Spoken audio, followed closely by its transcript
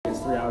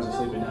hours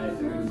of sleep a night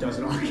and does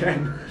it all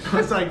again. I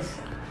was like,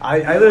 I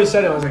literally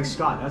said it. I was like,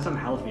 Scott, that's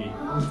unhealthy.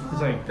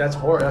 He's like, that's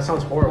horrible. That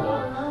sounds horrible.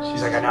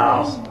 She's like, I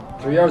know.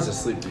 3 hours of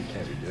sleep, dude,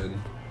 can't be good.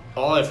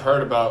 All I've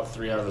heard about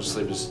 3 hours of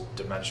sleep is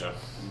dementia.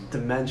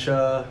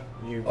 Dementia.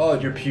 Your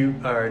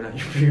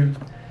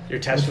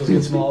testicles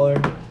get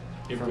smaller.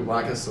 From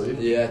lack of sleep?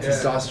 Yeah,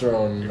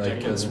 testosterone. Your dick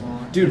gets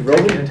smaller. Dude,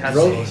 Roman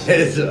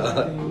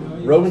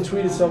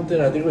tweeted something,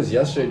 I think it was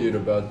yesterday, dude,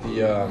 about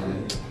the,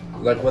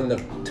 like when the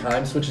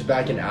time switches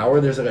back an hour,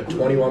 there's like a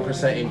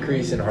 21%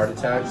 increase in heart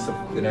attacks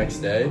the next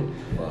day.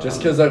 Wow. Just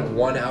because like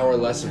 1 hour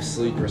less of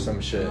sleep or some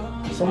shit.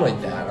 Something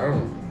like that, I don't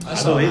know.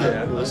 I believe it.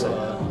 I believe it. You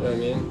know what I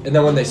mean? And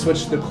then when they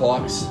switch the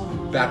clocks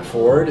back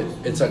forward,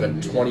 it's like a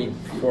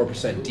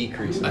 24%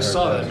 decrease. In I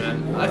saw that,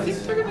 man. I think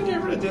they're gonna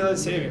get rid of daylight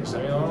savings. I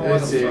mean, I don't know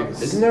what the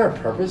fuck. Isn't there a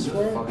purpose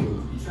for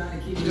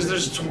it? Because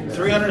there's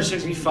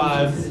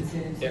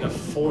 365 in a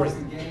fourth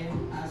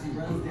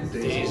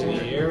days in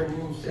a year.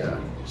 Yeah.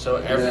 So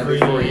every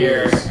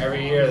year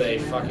they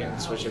fucking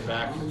switch it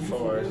back and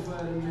forth,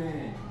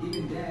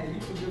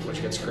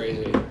 which gets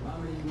crazy.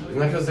 Isn't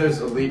that because there's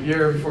a leap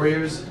year every 4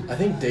 years? I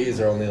think days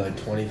are only like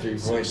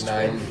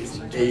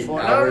 23.98 No,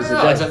 hours a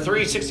no, day. it's a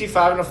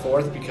 365 and a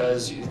fourth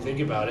because you think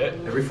about it.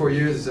 Every 4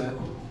 years is that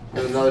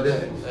another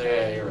day.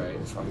 Yeah, you're right.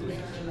 Fuck me.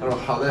 I don't know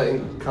how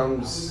that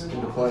comes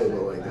into play,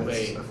 but like that's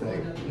Wait. a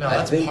thing. No, I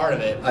that's think- part of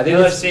it. I think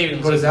Daylight it's-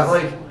 savings. But is that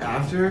like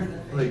after?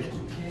 Like,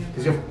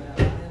 because you have.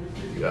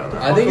 I don't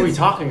know. I think What are we it's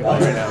talking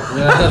about right now?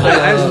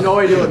 I have no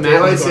idea what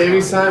Daylight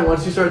savings time.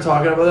 Once you start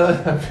talking about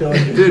that, I feel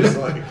like Dude, it's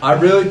like. I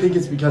really think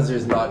it's because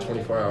there's not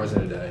 24 hours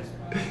in a day.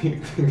 You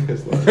think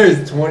there's less?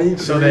 There's 20.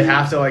 So they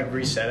have to like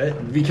reset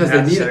it Because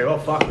have they to need say, it. well,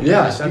 fuck. we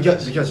Yeah, reset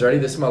because, this. ready,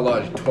 this is my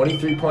logic.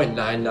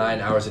 23.99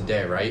 hours a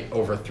day, right?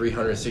 Over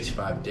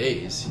 365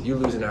 days, you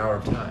lose an hour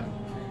of time.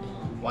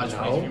 Why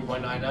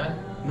 23.99?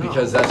 No.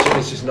 Because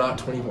it's just not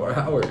 24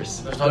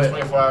 hours. There's not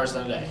 24 hours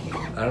in a day.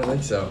 I don't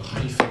think so. How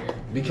do you figure?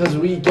 Because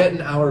we get an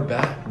hour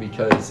back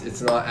because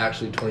it's not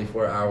actually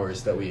 24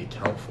 hours that we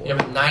account for. Yeah,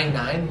 but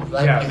 9.9?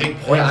 Like, Yeah. you think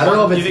Yeah, I don't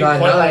know if it's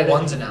 9.9.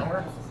 0.1's an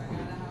hour?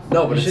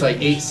 No, but You it's should-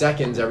 like 8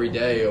 seconds every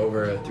day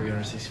over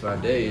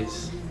 365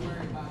 days. You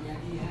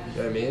know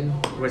what I mean?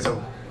 Wait, so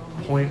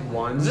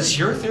 0.1? Is this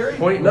your theory?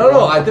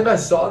 No, I think I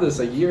saw this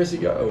like years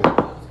ago.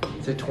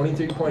 It's like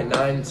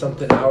 23.9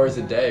 something hours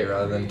a day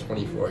rather than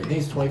 24. You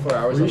think it's 24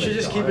 hours? Well, on you should the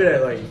just dot? keep it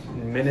at like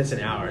minutes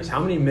and hours. How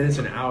many minutes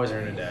and hours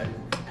are in a day?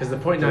 Because the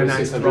 0.99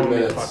 is 3,600 throwing me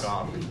the minutes. fuck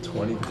off.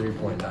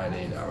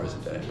 23.98 hours a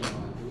day.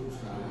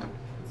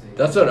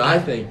 That's what I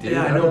think, dude.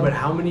 Yeah, I know, but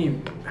how many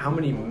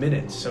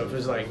minutes? So if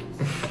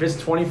it's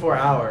 24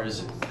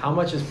 hours, how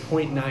much is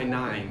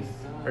 0.99?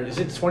 Or is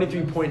it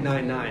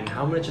 23.99?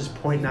 How much is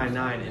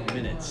 0.99 in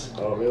minutes?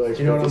 Oh, maybe like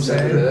Do you know what I'm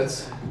 57 saying?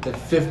 minutes. The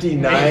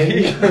 59.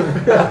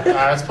 Alright,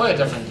 let's play a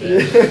different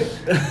game.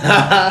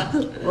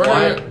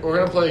 We're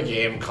gonna play a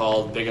game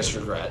called Biggest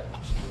Regret.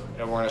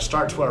 And we're gonna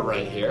start to our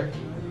right here.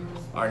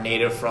 Our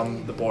native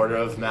from the border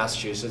of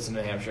Massachusetts and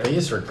New Hampshire.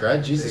 Biggest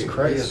regret? Jesus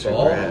Christ, Biggest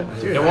Saul.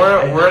 regret. Dude, And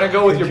we're gonna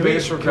go with your can we-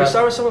 biggest Can we regret.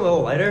 start with something a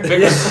little lighter?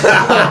 Biggest,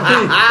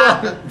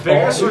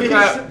 biggest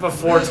regret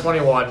before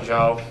 21,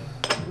 Joe.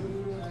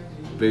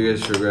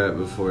 Biggest regret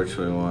before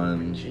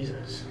 21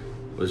 Jesus.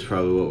 was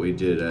probably what we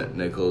did at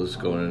Nichols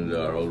going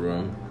into our old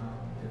room.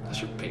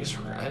 That's your biggest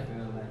regret?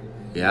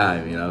 Yeah,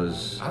 I mean, I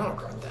don't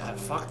regret that.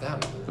 Fuck them.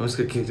 almost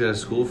got kicked out of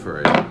school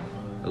for it. I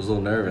was a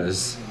little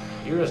nervous.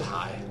 You were just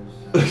high.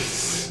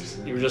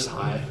 You were just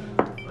high.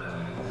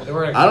 They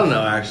were I don't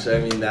know, actually.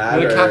 I mean, You that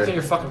were or... captain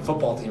your fucking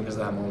football team because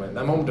of that moment.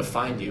 That moment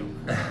defined you.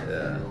 Yeah.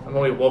 That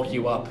moment woke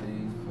you up.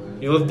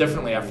 You lived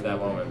differently after that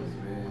moment.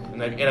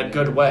 In a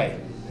good way.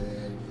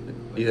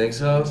 You think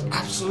so?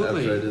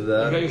 Absolutely. After I did You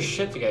that? got your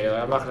shit together.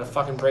 I'm not gonna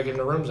fucking break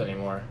into rooms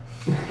anymore.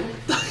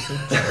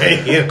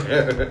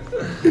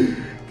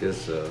 Guess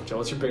so. Joe,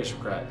 what's your biggest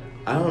regret?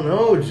 I don't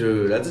know,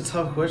 dude. That's a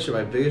tough question.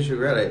 My biggest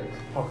regret,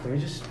 Oh, can we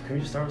just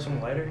start with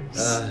something lighter?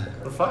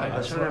 We're fine. I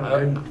was trying to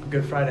have a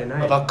good Friday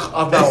night.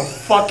 About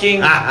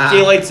fucking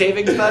daylight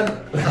savings then?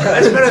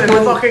 That's better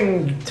than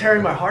fucking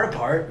tearing my heart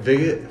apart.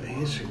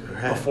 biggest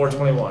regret Before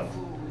 21.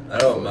 I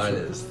know what mine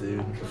is,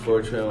 dude. before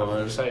I'm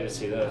 21. excited to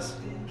see this.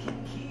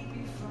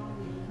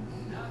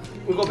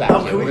 We'll go back.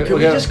 Oh, can we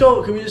just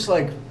go? Can we just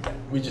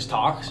we just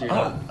talk? So you're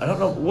done? I don't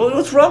know.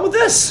 What's wrong with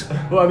this?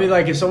 Well, I mean,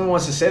 like if someone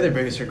wants to say their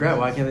biggest regret,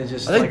 why can't they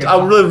just? I think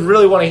I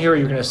really want to hear what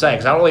you're gonna say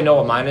because I don't really know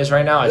what mine is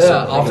right now.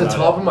 Yeah, off the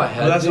top of my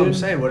head, Well, that's what I'm dude.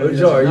 saying. What Oh, if he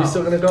Joe, are doesn't you know?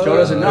 still gonna go? Joe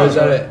doesn't Or know. is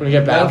that it? When we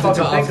get back, Off the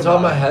fucking top think of my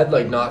about it. head,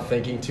 like not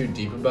thinking too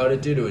deep about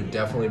it, dude, it would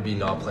definitely be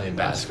not playing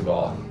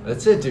basketball.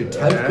 That's it, dude.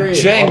 10th grade.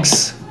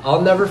 Jinx.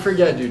 I'll never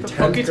forget, dude. The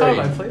fuck 10th you talking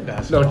about? I grade. played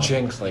basketball. No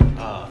jinx, like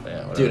yeah,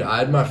 whatever. Dude, I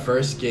had my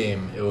first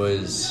game. It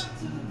was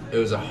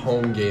a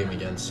home game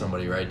against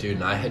somebody, right, dude?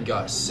 And I had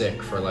got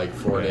sick for like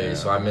 4 days,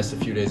 so I missed a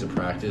few days of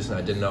practice, and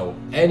I didn't know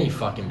any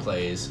fucking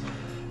plays.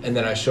 And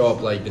then I show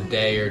up like the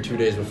day or 2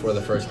 days before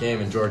the first game,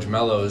 and George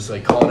Mello's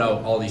like calling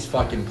out all these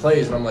fucking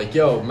plays, and I'm like,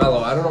 "Yo, Mello,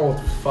 I don't know what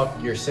the fuck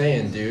you're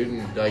saying, dude."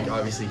 And like,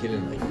 obviously,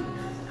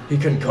 he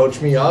couldn't coach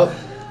me up.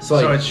 So,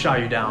 like, So it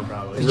shot you down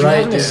probably. Did you Right,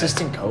 have an dude.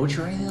 assistant coach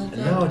or anything like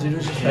that? no, dude, it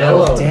was just No,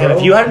 mellow, damn. bro.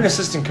 If you had an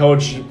assistant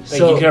coach,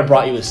 So- you could have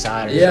brought you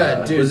aside. Or Yeah,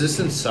 something. dude. Was this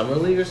in summer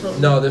league or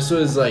something? No, this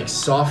was like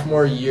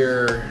sophomore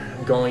year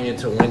going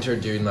into winter,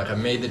 dude. And, like, I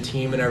made the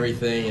team and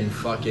everything, and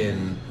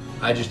fucking,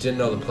 I just didn't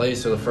know the play.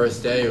 So the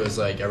first day, it was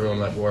like everyone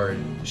like wore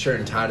a shirt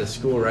and tie to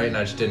school, right? And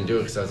I just didn't do it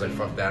because I was like,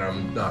 fuck that,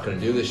 I'm not gonna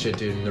do this shit,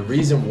 dude. And the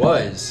reason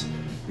was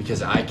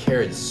because I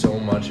cared so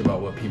much about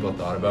what people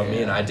thought about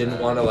me, and I didn't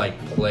want to like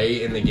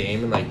play in the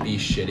game and like be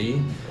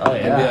shitty Oh,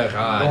 and yeah. be like,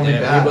 ah, Only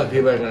damn, bad.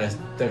 people are gonna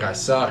think I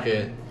suck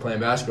at playing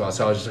basketball.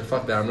 So I was just like,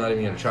 fuck that, I'm not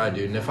even gonna try,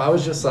 dude. And if I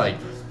was just like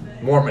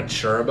more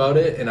mature about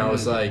it, and I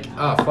was like,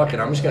 oh, fuck it,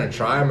 I'm just gonna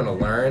try, I'm gonna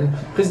learn,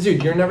 because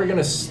dude, you're never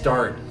gonna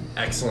start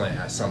excellent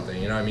at something,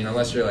 you know what I mean,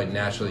 unless you're like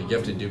naturally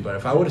gifted, dude. But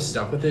if I would have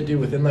stuck with it, dude,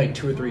 within like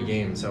 2 or 3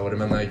 games, I would have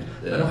been like,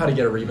 I know how to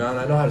get a rebound,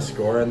 I know how to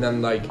score. And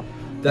then like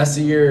that's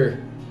the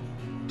year.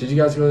 Did you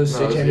guys go to the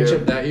state this championship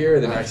year. that year or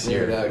the next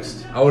year?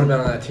 Next. I would have been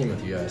on that team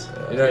with you guys.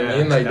 You know what I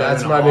mean? Like, that'd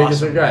that's been my biggest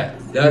awesome. regret.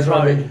 That's my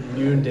probably big.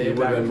 you and It Dave would have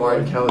back been and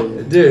Martin forth.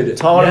 Kelly. Dude,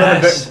 Tall would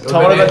have Yes. been,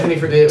 tall would have been, Anthony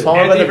for David. tall would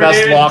have been the Anthony for best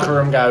David. locker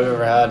room guy we've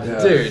ever had.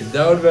 Yeah. dude,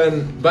 that would have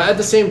been. But at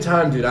the same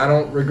time, dude, I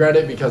don't regret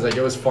it because like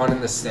it was fun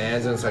in the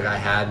stands, and it's like I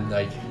had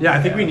like. Yeah,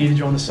 I think we needed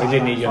you on the We side.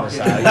 did need you on the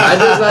Fuck side. it. I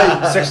just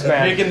like Sixth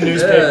man. Making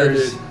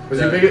newspapers. Was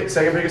your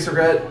second biggest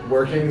regret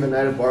working the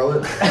night of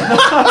Bartlett? Might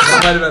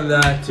have been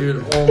that,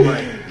 dude. Oh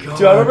my god.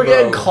 Dude, I remember bro.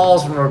 getting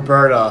calls from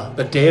Roberta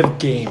the day of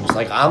games.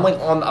 Like I'm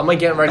like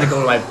getting ready to go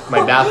to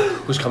my bath.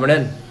 Who's coming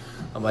in?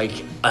 I'm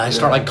like, I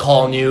start like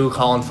calling you,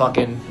 calling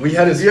fucking. We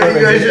had his Yeah,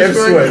 you guys just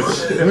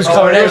Ipswich. Who's Oh,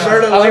 coming in?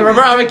 Roberta I'm like, let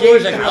Roberta, I'm me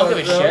engaged. Like, I don't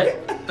voice give a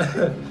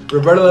note, shit.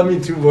 Roberta left me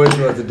 2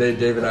 voicemails the day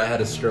Dave and I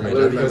had a scrimmage.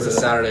 I think it was a Remember that.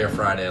 Saturday or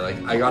Friday.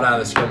 Like I got out of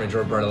the scrimmage,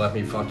 Roberta left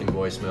me fucking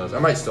voicemails. I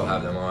might still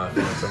have them on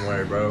my phone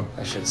somewhere, bro.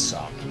 That shit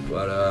sucked.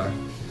 But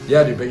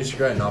yeah, dude, biggest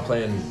regret not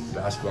playing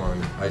basketball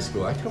in high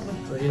school. I could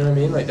have went, you know what I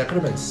mean? Like that could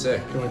have been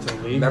sick. You went to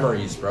the league.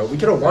 Memories, bro. We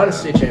could have won a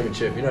state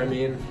championship. You know what I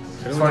mean?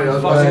 It's funny. I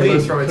was Fucking watching league.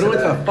 Liz from it Could've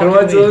went to today. the Could have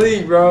went to the league.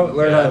 league, bro.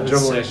 Learn Yeah, how to it was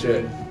dribble and sick,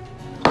 shit. dude.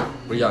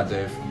 What do you got,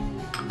 Dave?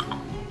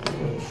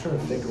 I'm just trying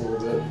to think a little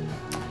bit.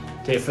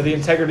 Okay, for the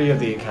integrity of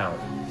the account.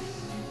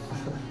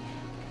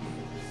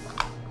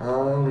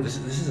 This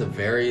is a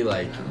very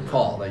like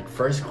Paul. Like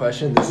first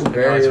question. This is it's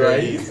very very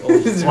like. easy.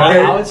 This is Well,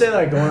 very. I would say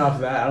like going off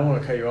of that, I don't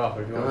want to cut you off,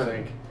 but if you want Go to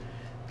ahead. think,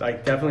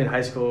 like definitely in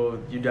high school,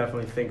 you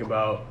definitely think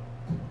about,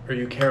 or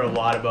you care a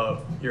lot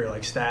about your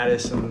like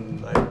status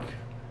and like,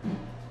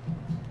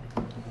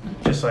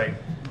 just like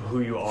who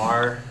you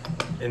are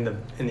in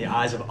the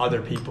eyes of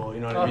other people.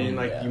 You know what I mean?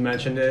 Like yeah. you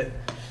mentioned it.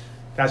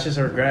 That's just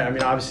a regret. I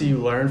mean, obviously you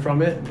learn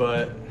from it,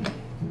 but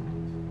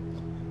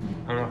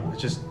I don't know.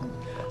 It's just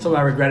something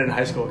I regretted in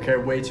high school. I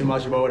cared way too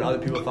much about what other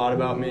people thought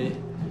about me.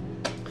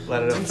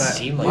 Let it It affect.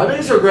 seemed My like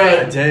biggest I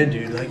regret. did,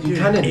 dude. Like, You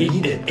dude, kinda ate,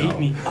 need it it, though. ate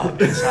me up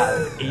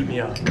inside. Ate me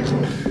up.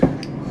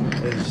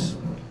 It's,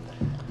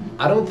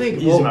 I don't think.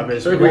 Easy, Well, my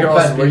bitch. sorry, We can all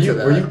were speak you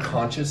to were that. you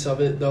conscious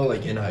of it though,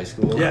 like in high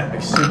school? yeah,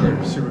 like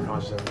super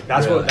conscious of it.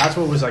 That's Really?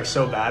 what was like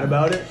so bad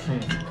about it.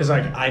 Cause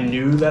like I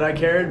knew that I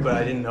cared, but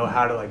I didn't know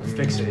how to like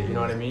fix it. You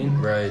know what I mean?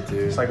 Right,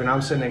 dude. It's like when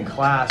I'm sitting in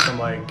class, I'm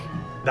like,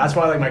 that's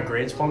why like my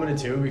grades plummeted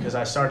too, because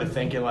I started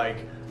thinking like,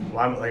 well,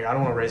 I'm like I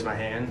don't want to raise my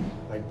hand.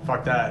 Like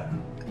fuck that.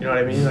 You know what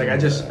I mean? Like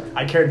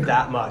I cared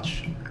that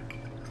much.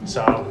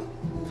 So,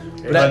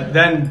 but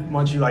then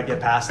once you like get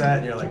past that,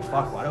 and you're like,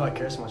 fuck, why do I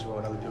care so much about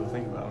what other people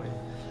think about me?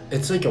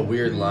 It's like a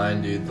weird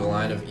line, dude. The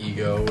line of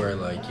ego where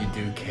like you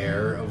do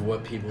care of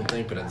what people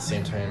think, but at the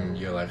same time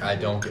you're like, I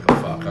don't give a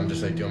fuck. I'm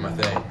just like doing my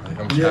thing. Like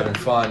I'm just Yeah. having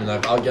fun.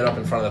 Like I'll get up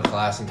in front of the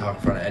class and talk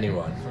in front of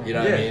anyone. You know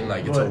what I Yeah, mean?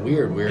 Like it's a but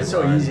weird It's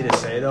so line. easy to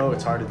say though.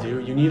 It's hard to do.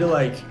 You need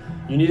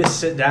to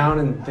sit down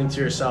and think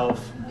to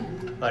yourself,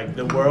 like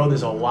the world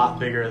is a lot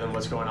bigger than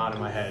what's going on in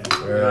my head. You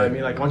know what I Right.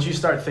 mean? Like once you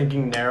start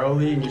thinking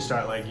narrowly and you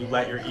start like you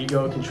let your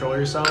ego control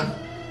yourself,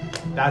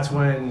 that's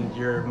when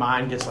your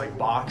mind gets like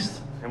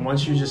boxed. And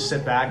once you just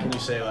sit back and you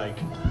say like,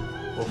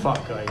 well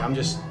fuck, like I'm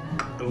just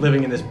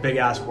living in this big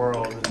ass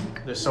world.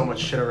 There's so much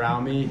shit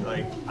around me.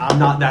 Like I'm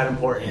not that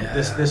important. Yeah.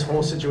 This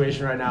whole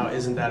situation right now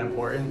isn't that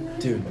important.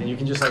 Dude. And you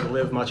can just like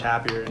live much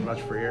happier and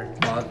much freer.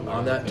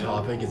 On that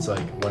topic, it's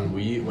like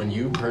when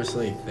you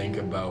personally think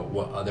about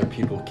what other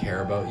people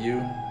care about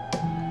you,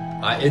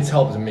 it's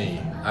helped me.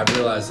 I've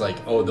realized like,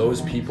 oh, those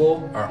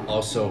people are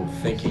also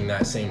thinking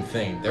that same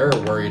thing. They're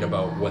worried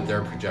about what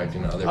they're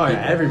projecting to other Oh, people.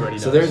 yeah, everybody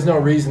So does. there's no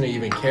reason to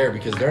even care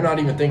because they're not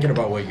even thinking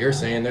about what you're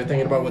saying. They're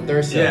thinking about what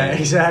they're saying. Yeah,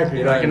 exactly.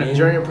 You know Like what I mean?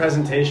 during a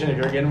presentation, if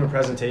you're giving a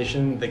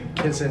presentation, the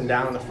kid sitting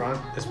down in the front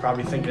is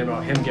probably thinking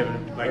about him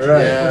giving like Right.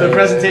 the Yeah,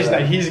 presentation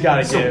that he's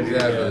got to give.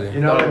 Exactly.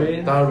 You know what I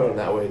mean? Thought about it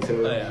that way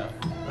too. oh, yeah.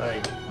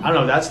 Like I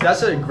don't know.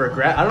 That's a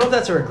regret. I don't know if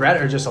that's a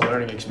regret or just a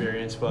learning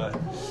experience, but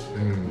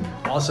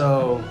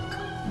also,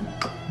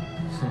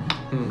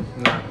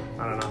 no,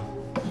 I don't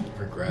know.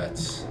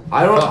 Regrets.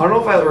 I don't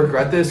know if I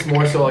regret this,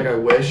 more so like I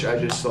wish I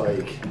just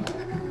like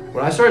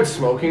when I started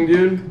smoking,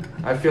 dude,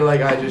 I feel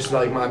like I just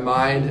like my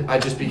mind I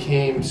just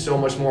became so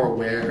much more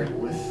aware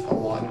with a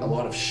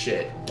lot of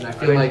shit. And I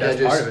feel like I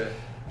that's part just of it.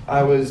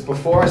 I was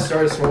before I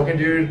started smoking,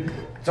 dude,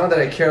 it's not that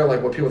I care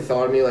like what people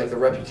thought of me, like the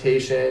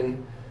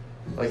reputation,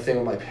 like thing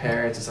with my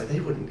parents. It's like they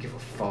wouldn't give a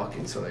fuck.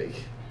 It's like,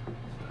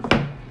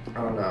 I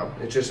don't know.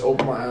 It just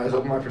opened my eyes,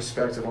 opened my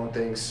perspective on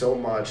things so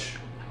much.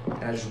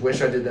 And I just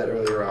wish I did that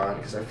earlier on,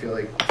 because I feel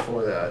like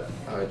before that,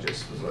 I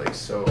just was like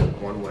so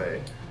one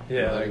way.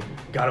 Yeah, like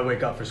gotta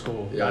wake up for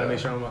school. Yeah. Gotta make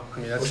sure I'm. I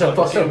mean, that's Which I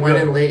fucking went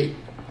in late.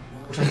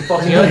 Which I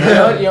fucking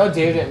You know,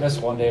 Dave didn't miss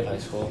one day of high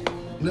school.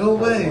 No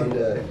way. One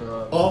day.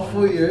 All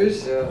 4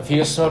 years? Yeah. If he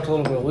just smoked a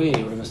little bit of weed,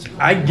 he would have missed it.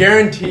 I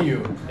guarantee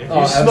you, if you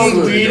Oh, smoke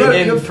absolutely. weed You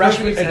in have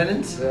freshman freshman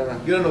attendance? Yeah.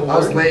 You got an I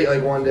was award? late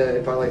like one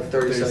day by like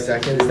 30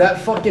 seconds.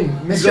 that fucking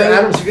Mr. got-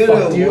 Adams you got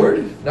an fucked you? award?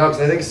 No,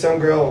 because I think some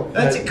girl.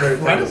 That's had very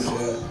incredible.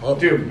 famous, yeah.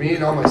 Dude, me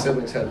and all my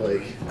siblings had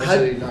like.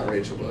 Actually, not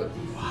Rachel, but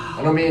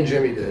I know me and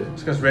Jimmy did.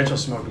 It's because Rachel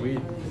smoked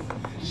weed.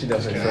 She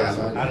doesn't. Yeah,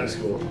 I in don't know.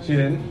 school. She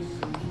didn't.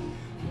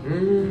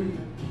 Mm.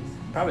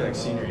 Probably like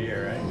senior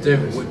year, right? Dave,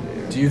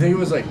 do you think it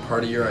was like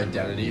part of your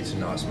identity to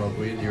not smoke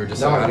weed? You were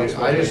just like, No, I don't dude,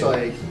 smoke I just weed.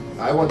 like.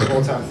 I went the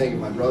whole time thinking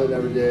my brother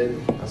never did.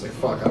 I was like,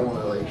 fuck, I don't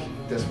want to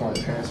like disappoint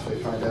my parents if they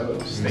find out.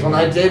 Make When me-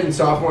 I did in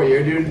sophomore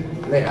year, dude,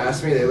 and they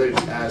asked me, they literally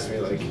just asked me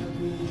like,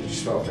 did you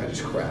smoke? And I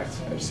just cracked.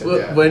 I just said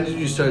yeah. When did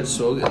you start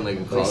smoking? Like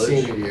in Like college?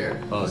 senior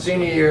year. Oh,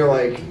 Senior year,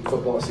 like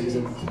football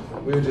season.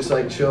 We would just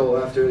like chill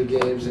after the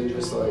games and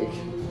just like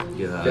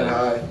Get high. get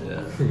high.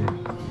 Yeah.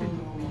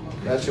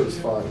 That shit was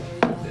fun.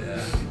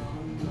 Yeah.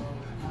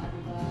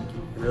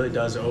 It really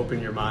does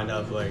open your mind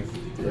up, like,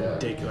 Yeah.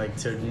 like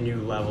to a new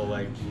level.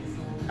 Like,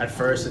 at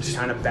first it's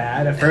kind of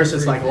bad. At first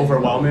it's like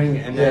overwhelming,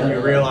 and then Yeah.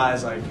 you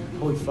realize, like,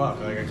 holy fuck,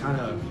 like it's kind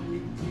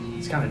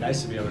of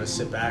nice to be able to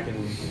sit back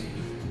and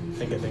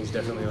think of things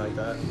differently like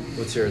that.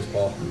 What's yours,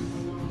 Paul?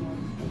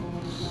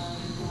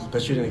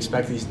 Bet you didn't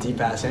expect these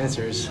deep ass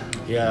answers.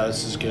 Yeah,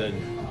 this is good.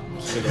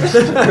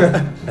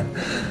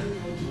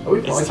 Are we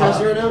It's podcasting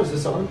tough. right now? Is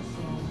this on?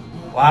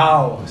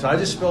 Wow. So I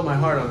just spilled my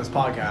heart on this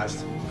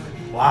podcast.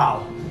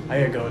 Wow. I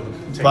gotta go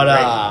take a But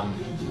break.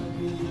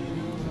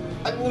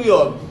 I give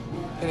you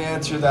an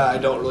answer that I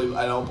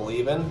don't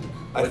believe in.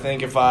 I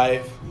think if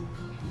I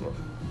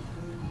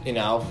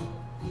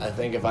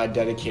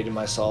dedicated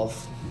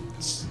myself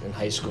in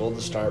high school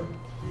to start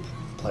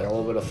playing a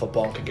little bit of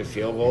football and kicking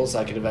field goals,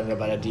 I could have ended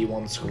up at a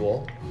D1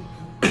 school.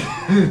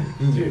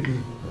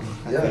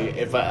 Yeah.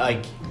 If I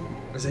like,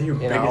 Is that your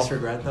you biggest know.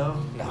 regret though?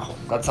 no,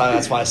 that's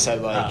why I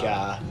said like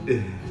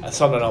that's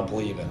something I don't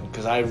believe in,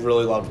 because I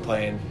really loved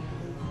playing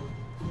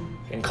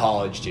in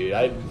college, dude.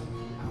 I'm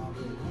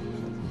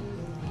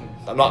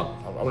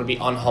gonna be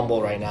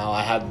unhumble right now.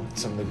 I had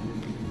some of the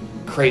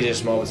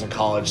craziest moments in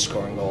college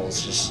scoring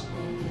goals. Just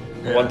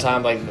one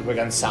time, like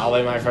against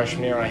Salve my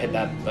freshman year, when I hit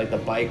that like the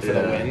bike for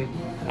the win.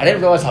 I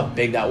didn't realize how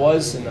big that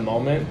was in the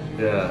moment,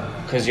 Yeah.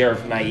 because you're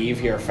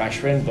naive, you're a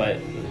freshman, but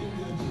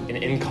an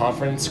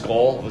in-conference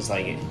goal was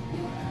like, it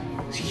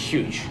was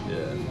huge. Yeah.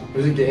 It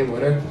was a game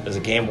winner. It was a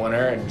game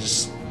winner, and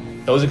just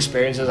those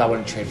experiences I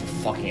wouldn't trade for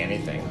fucking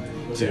anything.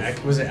 Was it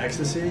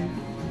ecstasy?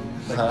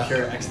 Like Huh?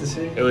 pure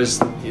ecstasy? It was,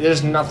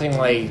 there's nothing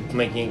like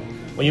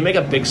when you make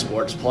a big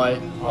sports play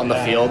on the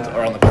yeah, field yeah.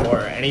 or on the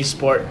court or any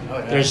sport, Oh,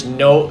 yeah. there's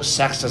no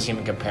sex doesn't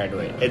even compare to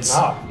it. It's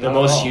No, the not at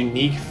most all.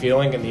 unique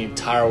feeling in the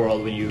entire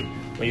world when you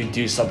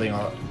do something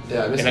on,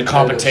 Yeah, in a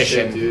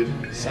competition. shit,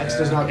 dude. Sex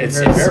does not It's-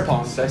 compare to it's- beer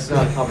pong. Sex is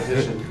not a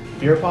competition.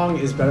 Beer pong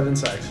is better than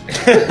sex.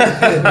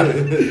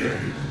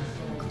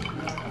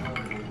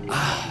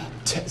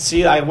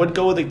 See, I would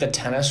go with like the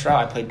tennis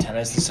route. I played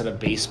tennis instead of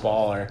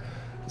baseball or You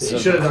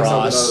instead should of have done something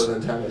lacrosse. other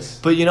than tennis.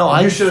 But you know, You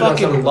I should've done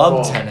fucking something love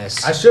before.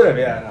 tennis. I should have,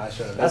 I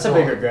should have. That's a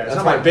big regret. It's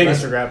not my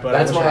biggest that's- regret, but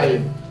that's I wish I my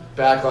did.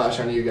 backlash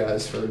on you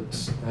guys for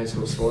high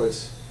school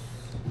sports.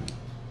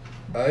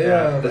 Oh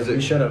Yeah, yeah. like, we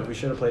should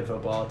have played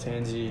football.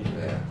 Tansy.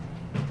 Yeah.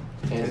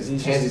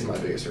 Tansy's Tansy's my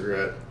biggest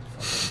regret.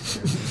 It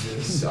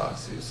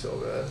sucks, dude, so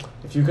bad.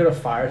 If you could have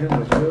fired him,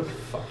 would you have?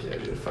 Fuck yeah,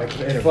 dude. Fuck Like,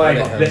 yeah. if like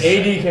Fuck the him.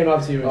 AD came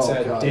up to you and Oh,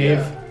 said, God, "Dave,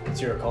 yeah.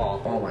 it's your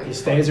call. Oh my He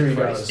stays or he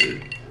Christ, goes."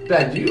 dude.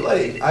 Ben, do you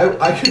like?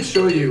 I could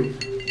show you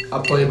a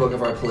playbook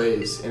of our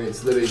plays, and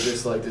it's literally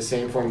just like the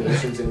same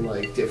formations in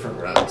like different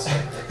routes.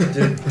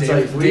 Dude, It's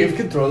like, Dave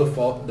could throw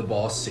the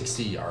ball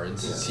 60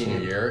 yards Yeah. senior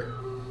year,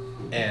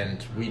 and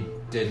we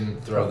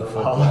didn't throw the Throw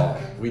the ball. football.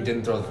 We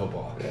didn't throw the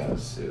football. Yeah, it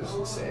was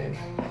insane.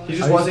 He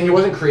just wasn't. He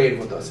wasn't creative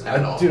with us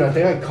at all. Dude, I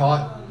think I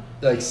caught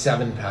like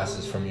 7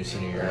 passes from you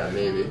senior year. Yeah,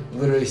 maybe.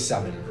 Literally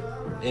 7.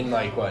 In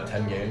like what,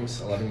 10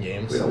 games? 11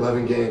 games? We had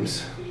 11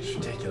 games. It's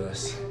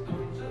ridiculous.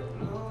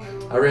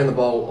 I ran the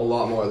ball a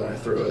lot more than I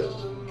threw it.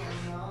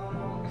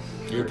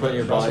 You're putting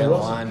your Russell body on the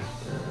Wilson. line.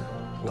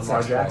 What's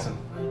Lamar next, Paul? Jackson.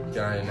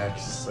 Got any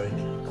next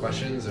like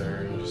questions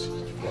or you just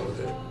flow with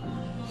it?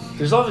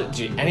 There's all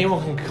dude,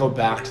 anyone can go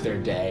back to their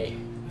day,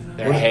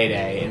 their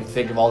heyday, and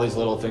think of all these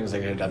little things they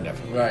could have done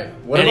differently. Right.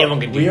 Anyone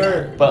can do we that.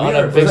 are, But we on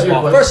are, a big first,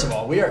 small- first of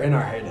all, we are in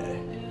our heyday.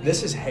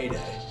 This is heyday.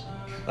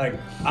 like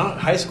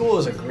high school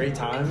is a great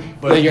time,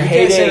 but Like your you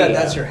can't say heyday,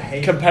 that's your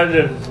heyday.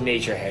 competitive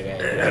nature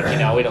heyday. Like, you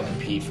know, we don't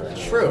compete for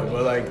anything. True,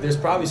 but like there's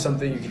probably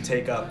something you could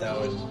take up that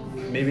would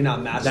maybe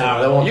not match.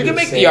 Nah, that won't You be can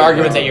the make same, the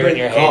argument bro. that you're in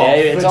your Golf,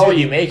 heyday. It's but all dude,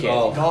 you make it.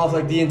 Golf,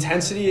 like the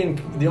intensity and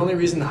the only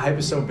reason the hype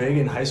is so big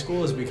in high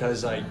school is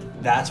because like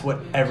that's what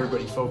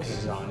everybody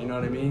focuses on. You know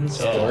what I mean?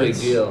 So Yeah. Big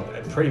deal.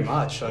 pretty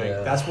much like Yeah.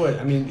 that's what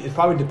I mean. It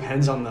probably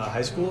depends on the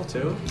high school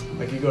too.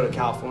 Like you go to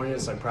California,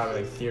 it's like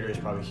probably like theater is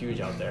probably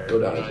huge out there. Go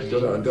You know what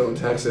I mean? down,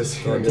 Texas.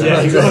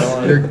 Yeah, you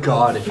go. You're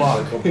God if you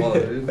play football,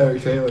 dude.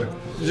 Eric Taylor.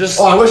 Just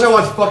Oh, I wish I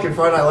watched fucking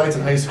Friday Night Lights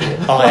in high school.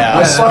 oh yeah,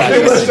 I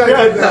fucking wish I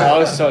did that. I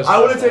was so I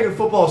would have taken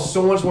football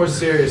so much more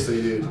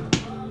seriously, dude.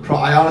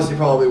 I honestly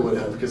probably would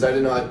have because I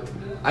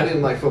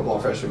didn't like football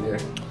freshman year.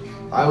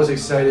 I was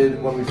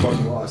excited when we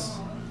fucking lost.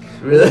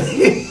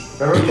 Really?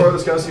 Remember Corey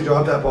Laskowski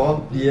dropped that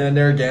ball? Yeah,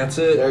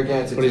 Narragansett.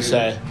 Narragansett. What do you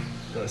say?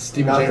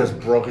 Steven Nothing. James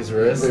broke his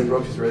wrist. He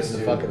broke his wrist. in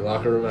the Dude. fucking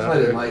locker room I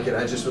didn't after. like it.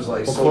 I just was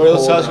like What so Corey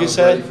cold. and I Laskowski was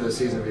said? ready for the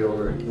season to be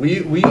over.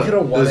 We could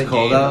have won was a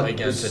cold game out?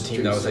 against a It's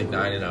team that was like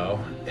stupid. 9-0,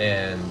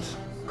 and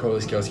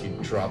Kowalski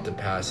dropped a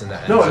pass in the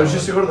end No, it was zone.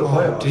 just to go to the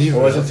playoffs. Did you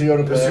Or was it to go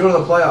to It was to go to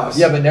the playoffs.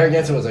 Yeah, but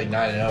Narragansett was like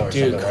 9-0 or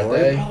Dude, something, weren't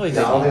Corey they? probably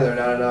No, I don't think thought. they're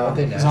not Aren't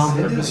they enough. nasty? on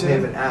They purpose. may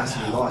have been asked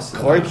and lost.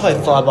 Corey probably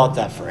thought about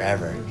that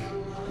forever.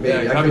 Maybe, I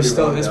Yeah, could probably be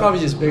still. wrong, It's though. probably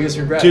his biggest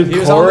regret. Dude, he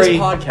was Corey-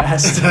 on this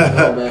podcast.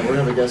 Oh man, we're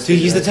gonna have a guest. Dude,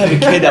 he's the type of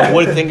kid that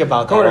would think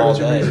about that Corey, all what's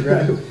your biggest day.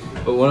 regret?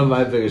 But one of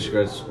my biggest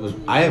regrets was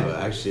I have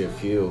actually a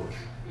few.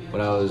 When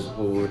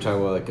we were talking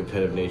about like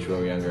competitive nature when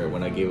we were younger,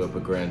 when I gave up a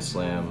grand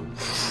slam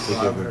to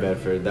give for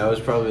Bedford, that was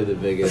probably the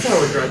biggest. That's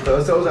not a regret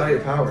though. That was out of your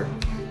power.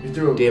 You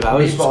threw a Dave, I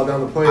was meatball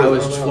down the plate. I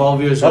was don't know.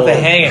 12 years Left old. the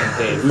hanging,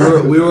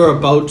 Dave. We were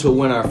about to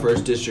win our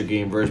first district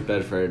game versus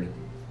Bedford.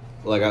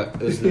 Like it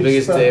was the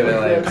biggest day of my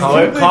life.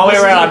 Call me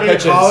around on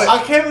pitches.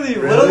 I can't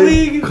believe Little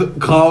League.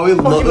 Call me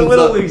Fucking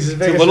Little League's his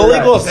biggest Little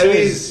League regret. will I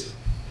mean, see.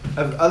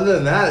 other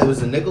than that, it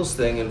was the Nichols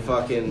thing and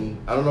fucking.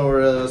 I don't know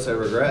what else I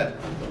regret.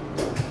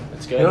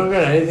 It's You don't good.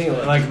 regret anything.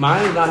 Like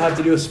mine did not have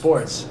to do with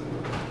sports.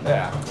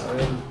 Yeah. I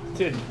mean,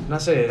 dude, I'm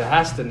not saying it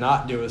has to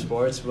not do with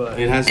sports, but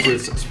It has to do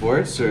with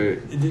sports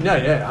or. no,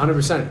 yeah,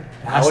 100%. It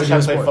I has to wish do I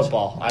with played sports.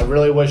 football. I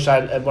really wish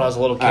when I was a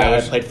little kid, I I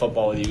was- played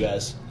football with you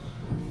guys.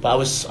 But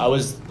I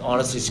was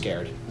honestly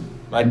scared.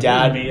 My I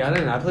dad, mean, I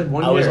didn't know. I played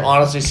one I year. was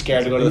honestly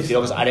scared to go to the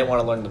field because I didn't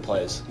want to learn the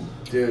plays.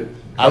 Dude,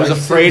 I was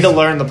afraid to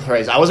learn the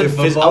plays. I wasn't. Dude,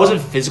 football? I wasn't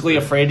physically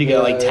afraid to get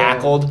like Yeah, yeah.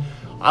 tackled.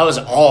 I was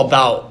all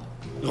about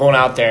going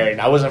out there, and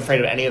I wasn't afraid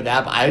of any of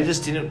that. But I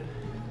just didn't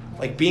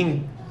like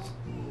being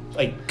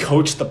like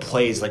coach the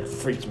plays. Like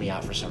freaked me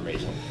out for some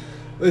reason.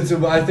 I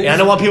think And I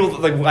don't want people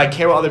like I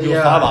care what other people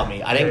Yeah. thought about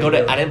me. I didn't There go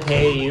you to. go. I didn't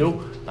play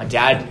AAU. My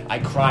dad. I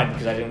cried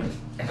because I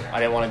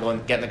didn't want to go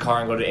and get in the car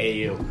and go to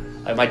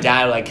AAU. Like my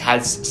dad like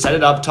had set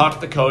it up,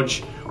 talked to the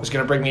coach, was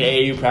gonna bring me to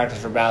AAU practice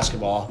for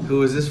basketball. Who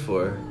was this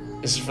for?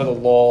 This is for the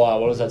Lowell.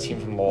 What was that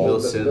team from Lowell? Mill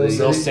Mill City.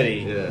 Mill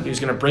City. Yeah. He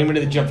was gonna bring me to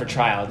the gym for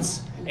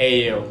tryouts.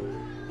 AAU.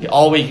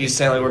 All week he was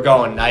saying like we're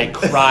going. I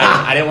cried.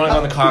 I didn't want to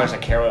go in the car because I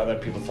care what other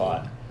people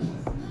thought.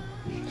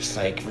 Just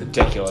like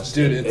ridiculous,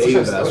 dude, I it's wish AAU I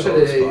wish I basketball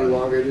did was AAU fun.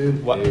 longer,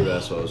 dude. What? Maybe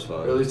basketball was Or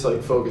fun. at least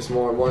like focus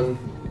more on one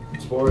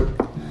sport.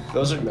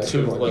 Those are two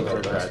Basketball, like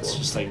basketball. regrets.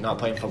 Just like not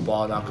playing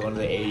football, not going to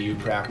the AAU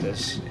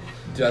practice.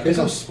 dude, I I think think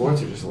some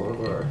sports are just a lot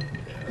of our.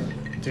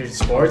 Dude,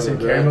 sports and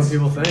caring what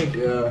people think.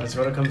 Yeah. That's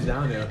what it comes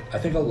down to. I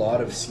think a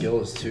lot of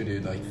skills too,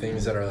 dude. Like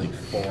things that are like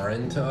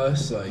foreign to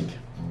us, like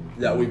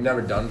that we've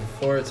never done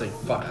before. It's like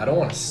fuck, I don't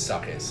want to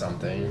suck at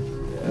something. You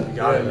You know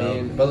got what I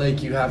mean? But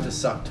like you have to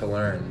suck to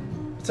learn.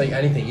 It's like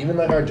anything, even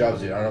like our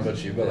jobs, dude. I don't know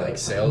about you, but like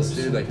sales,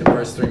 dude. Like the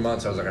first 3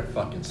 months, I was like, I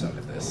fucking suck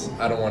at this.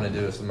 I don't want to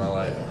do this in my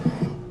life.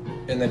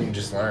 And then you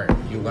just learn.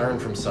 You learn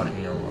from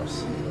sucking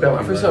almost. Yeah, when I You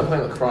first learn. started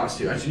playing lacrosse,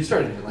 dude. Actually, you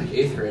started in like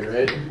 8th grade,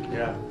 right?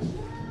 Yeah.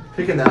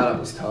 Picking that up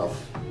was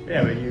tough.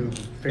 Yeah, but you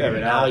Yeah, figured but it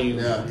now out. you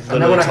Yeah. literally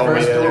And then when I told me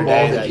first the threw a other ball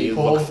day to that you deep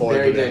look hole, forward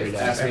very to it every day.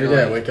 day. Asked me Every to,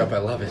 day I like, wake up, I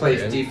love it. play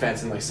dude.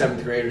 defense in like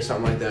 7th grade or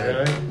something like that. Really?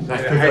 And I,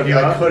 Did it picked hype up, you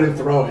I up? couldn't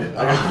throw it.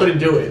 Like, I couldn't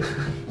do it.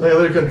 Like, I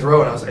literally couldn't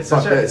throw it. I was like, It's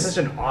fuck such, this. it's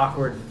such an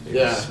awkward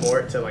Yeah.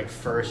 sport to like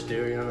first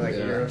do. You know, like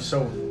Yeah. you're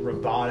so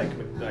robotic.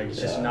 Like it's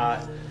just Yeah.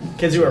 not.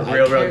 Kids who are I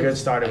real cared- good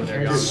started when I they're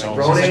cared young. so Like,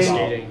 much just like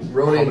about skating. how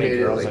Ronan many made it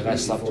girls like like I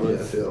easy slept for me,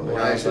 with I feel. Like, when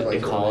I I was actually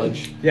in like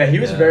college. Yeah, he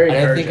was Yeah. very I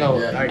didn't encouraging. think I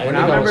was- like I when didn't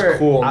I think I was remember,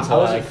 cool I until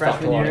was I a fucked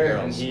freshman a lot of year,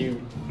 girls. and he,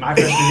 my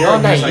freshman year, How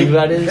he was naive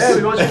like, that is. Yeah,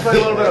 we want you to play a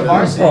little bit of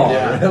varsity. Oh,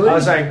 Yeah. really? I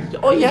was like,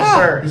 Oh, yeah.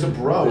 sure. He's a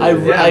bro. I-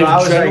 dude. Yeah, I but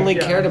was genuinely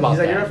like, cared about He's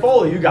like, that. you're a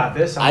Foley, you got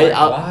this. I'm I- like,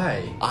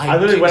 Why? I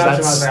literally went up to him. I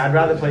was that's- like, I'd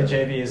rather play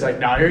JV. He's like,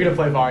 no, you're gonna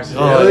play varsity.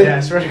 Oh, I was like, really? yeah, I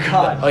swear to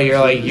God. Oh, you're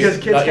like Because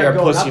kids kept you're a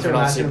going pussy up to for him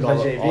not asking sleeping to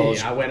with play all JV.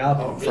 those. I went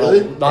up. Really?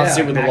 Not Yeah,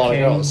 sleeping with a Matt lot of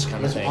King girls, kind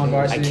of was thing. on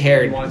varsity, I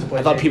cared. he wanted to play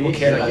I thought JV. people He's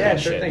cared like, about yeah, that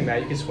sure shit. thing,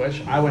 Matt. You can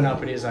switch. I went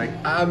up and he's like,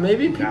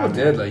 Maybe people Nah,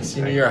 did, like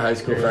senior year of high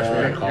school, You're freshman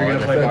year of gonna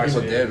college. I play feel like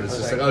people varsity. did. It was I was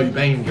just like- like, oh, you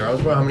banging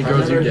girls, bro? How many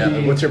girls do you remember get?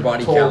 Like, he what's your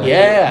body told count? me-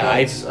 Yeah,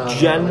 I That's,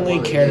 genuinely one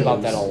of the cared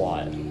about games. that a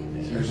lot.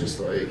 He was just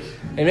like.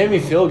 It made me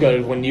feel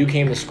good when you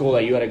came to school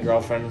that you had a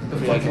girlfriend for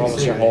like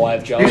almost your whole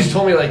life, Joe. He just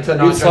told me like to You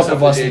not slept dress with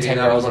up less for than JV, 10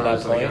 and I girls was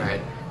at that like, point.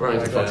 alright.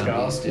 Ryan's Like, a let's fan.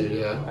 go. Beast, dude.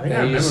 Yeah. I think Yeah, I he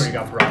remember just- when he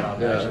got brought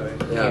up,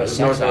 actually. Yeah, it was sex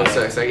North addict.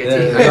 06. I Yeah, got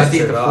to eat sex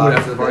the food addict.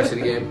 after the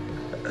varsity game.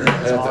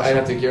 I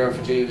had to gear up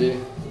for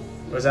JV.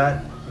 Was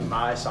that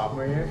my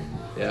sophomore year?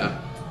 Yeah.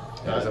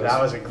 That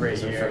was a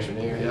great my year.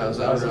 freshman year. Yeah, it was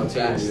That was a the real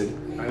team, best.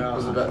 dude. I know. It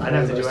was the best- I didn't have to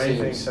one of do the best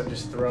anything teams. except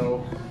just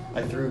throw.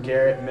 I threw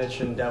Garrett,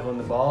 Mitch, and Devlin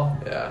the ball.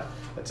 Yeah.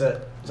 That's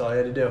it. That's all I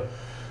had to do.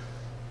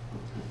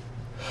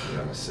 You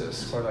got an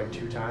assist. Scored like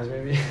 2 times,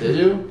 maybe. Did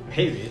you?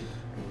 Maybe,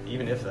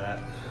 even if that.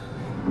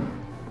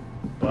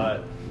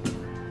 But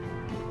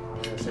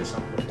I'm gonna say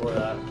something before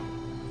that.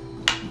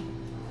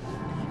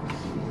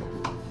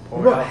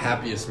 What about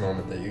happiest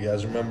moment that you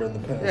guys remember in the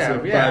past? Yeah,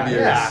 like, yeah, 5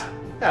 years? yeah.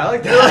 Yeah, I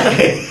like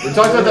that. We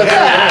talked about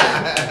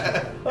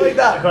that. I like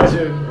that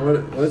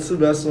question. What's the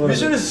best one? We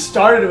should have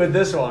started with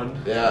this one.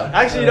 Yeah.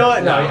 Actually, you know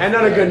what? No, No. end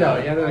on a good Yeah, note.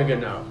 no. End on a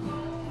good note.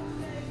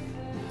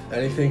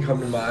 Anything come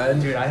to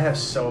mind? Dude, I have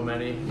so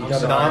many. I'm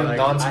got sorry, non- like,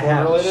 I non-sport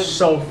have related?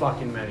 So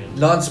fucking many.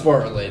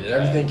 Non-sport related.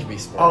 Everything can be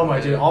sport. Oh my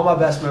dude, related. all my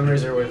best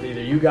memories are with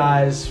either you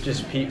guys,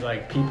 just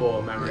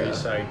people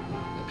memories. Yeah. Like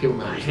People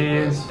manage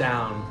hands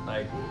down,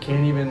 like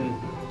can't even.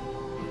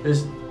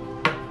 There's,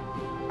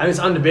 I mean, it's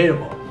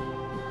undebatable.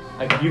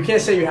 Like you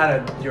can't say you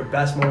had your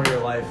best moment of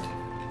your life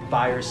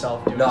by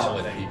yourself doing Not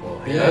something. with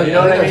people. Yeah, you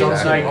know what I mean?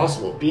 It's Like,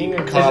 impossible. Being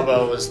in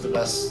Cabo was the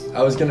best.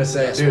 I was gonna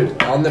say,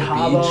 Dude, on the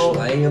Cabo- beach,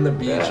 laying on the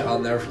beach, Yeah. I'll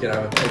never forget.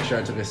 I have a picture.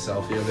 I took a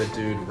selfie of it,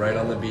 dude, right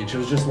on the beach. It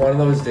was just one of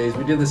those days.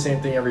 We did the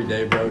same thing every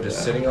day, bro. Just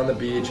Yeah. sitting on the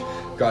beach,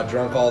 got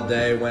drunk all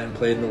day, went and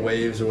played in the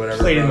waves or whatever.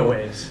 played in the bro.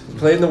 waves.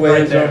 Played in the Right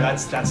waves. there, bro.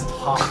 that's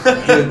top. Dude,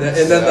 and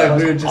then That like we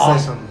was would just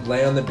awesome. like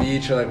lay on the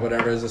beach or like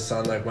whatever as the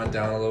sun like went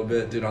down a little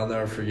bit, dude. I'll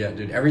never forget,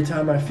 dude. Every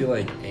time I feel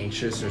like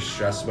anxious or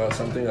stressed about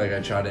something, like I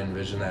try to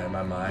envision that in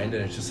my mind,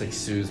 and it just like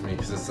soothes me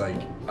because it's like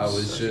I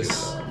was Such a good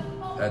just time.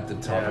 at the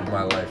top of Yeah.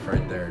 my life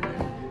right there,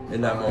 dude.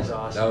 In that That was moment,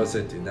 awesome. that was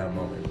it, dude. That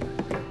moment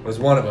was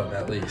one of them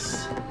at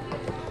least.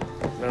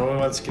 Remember when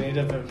we went skinny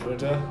dip in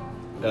Punta?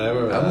 Yeah, I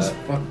remember That was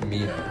that. fuck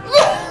me up.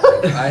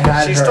 I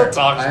had She her. still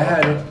talks I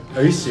about had.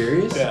 Are you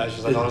serious? Yeah,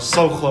 she's like, I was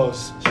so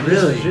close.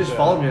 Really? She just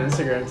followed me on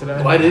Instagram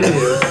today. Why didn't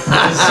you?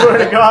 I swear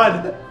to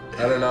God,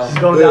 I don't know. she's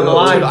going down the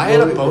line. Dude, I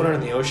had a boner in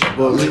the ocean.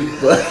 But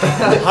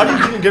How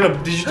did you get a?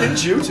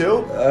 Didn't you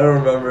too? I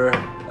don't remember.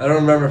 I don't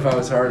remember if I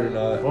was hard or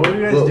not. What were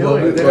you guys Well,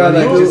 doing? well, I think I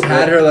like well, just well,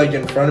 had her like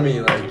in front of me,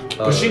 like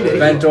Was she naked?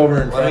 bent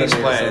over in front Let me of me.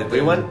 or explain. something.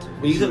 We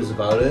went. We That was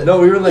about it. No,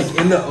 we were like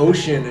in the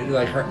ocean, and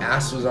like her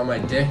ass was on my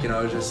dick, and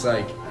I was just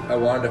like, I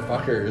wanted to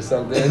fuck her or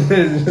something.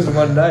 Just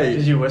one night.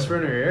 Did you whisper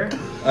in her ear?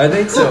 I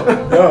think so.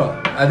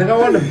 No, I think I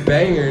wanted to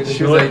bang her, and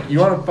she was like, "You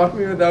want to fuck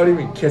me without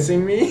even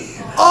kissing me?"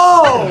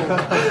 Oh!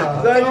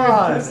 I haven't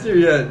even kissed her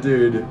yet,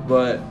 dude.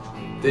 But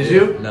Did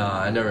you?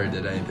 Nah, I never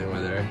did anything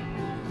with her.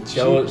 She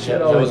always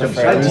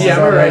afraid. I This is DM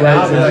her right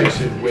now. alright, be like, like,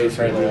 should wait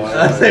for I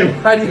was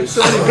like, why do you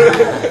so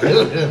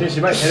many? dude, she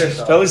might hit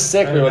herself. That was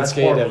sick. I We mean, went that's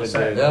skinny horrible dipping, to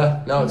say. dude.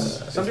 Yeah. No, it's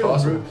Some it's people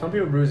possible. bruise. Some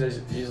people bruise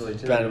easily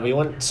too. Ben, we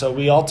went. So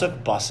we all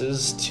took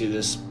buses to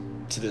this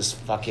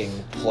fucking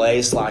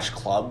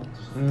play/club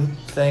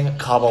thing,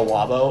 Cabo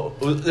Wabo.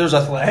 There's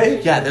a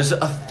Play? Yeah, there's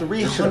a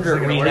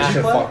 300 We should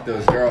reenactment. fuck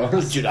those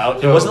girls. Dude,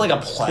 it wasn't like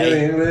a Speaking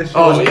play. English.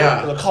 Oh,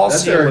 yeah. The That's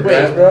Coliseum. their with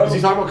bed, the- bro. Is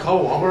he talking about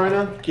Kawama right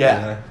now?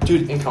 Yeah,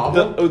 dude. In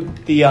Cabo? The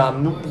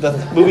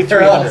movie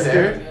They're all 300.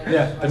 there.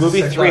 Yeah. The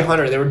movie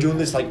 300. They were doing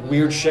this like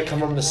weird shit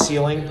coming from the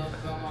ceiling.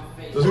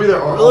 Those were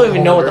their I don't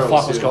even know what the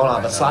fuck was too. going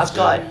on, but Slats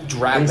got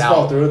dragged Things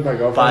fell out through with my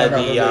girlfriend. by I got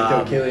really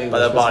killed Kaylee and by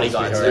the was supposed to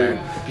bodyguards be there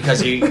her. because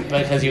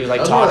he was like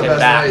That was one of talking the best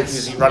back,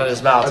 nights he was running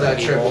his mouth of to that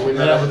trip when we people.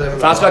 met up with them.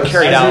 Slats got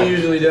carried As out. we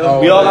usually do.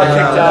 Oh, We all got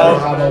yeah. kicked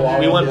Yeah. out.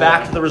 We went Yeah.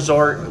 back to the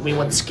resort. We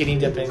went skinny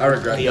dipping I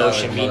regret in the that,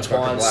 ocean. like, Me, motherfucking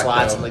Twan, blacked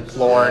Slats, out. and like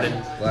Lauren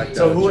and Blacked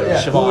So out, who? Joe.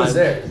 Yeah, who Siobhan. was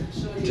there?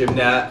 Jim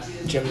Nat.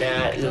 Jim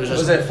Nat. It was just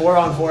Was it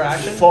 4-on-4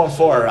 action?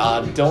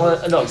 4-on-4.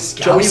 Dylan, no, Joey was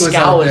Joey out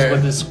Scow was there.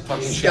 with this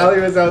fucking shit.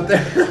 Scally was out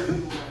there.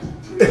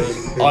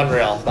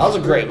 Unreal. That was a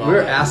great We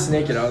moment. were ass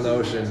naked out in the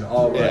ocean,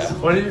 all of us. Yeah.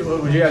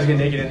 Would you guys get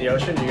naked in the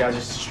ocean? Did you guys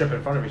just strip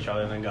in front of each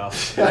other and then go? I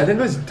think it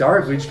was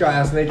dark. We just got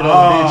ass naked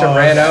on the beach and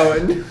ran out.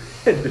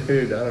 And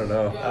dude, I don't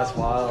know. That's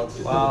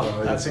wild.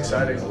 Wow, that's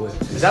exciting.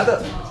 Is that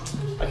the?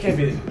 I can't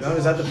be. No,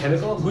 is that the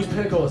pinnacle? Whose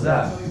pinnacle was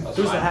that? Who's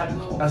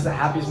the That's the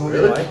happiest moment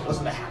of your life.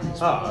 Wasn't the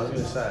happiest. Oh, I was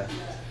gonna say.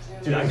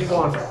 Dude, I could go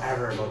on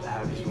forever about the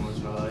happiest moments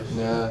of my life.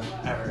 Yeah.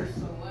 Ever.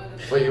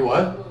 Wait, you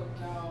what?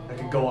 I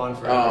could go on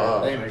forever. Oh,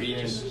 I think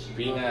Like,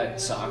 being at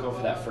Saco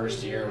for that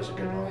first year was a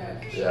good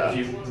moment. Yeah.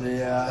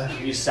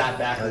 If you sat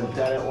back and looked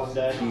at it one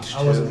day.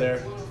 I wasn't there.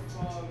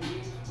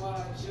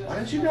 Why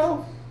didn't you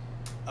go?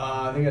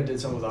 I think I did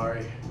some with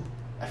Ari.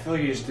 I feel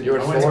like you just did. You were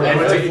in I went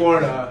Florida. to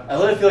Florida. I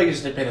literally feel like you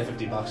just did pay the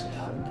 $50 in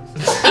time.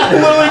 I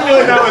literally feel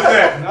like that was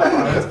it. No,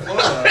 I went to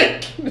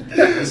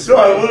Florida. So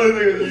I literally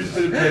think you just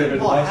did pay the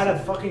No, I had a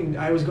fucking.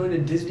 I was going to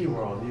Disney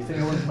World. Do you think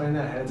I wasn't planning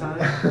that ahead of time?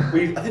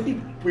 I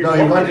think we No, you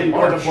booked went it to in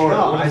Florida. March. Florida.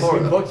 No, Went to we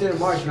Florida. booked it in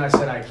March, and I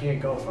said I can't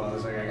go, for I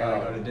was like, I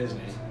gotta go to Disney.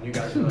 And you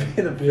guys were like,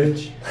 the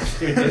bitch.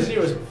 Dude, Disney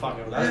was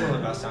fucking. That's one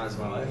of the best times of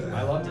my life.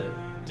 I loved it.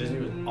 Disney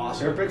was You're a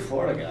awesome. big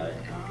Florida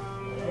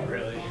guy.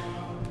 Really?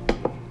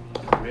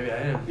 Maybe I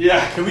am.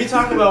 Yeah. Can we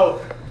talk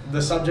about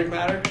the subject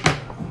matter,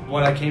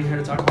 what I came here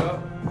to talk about.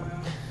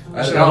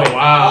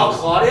 Wow.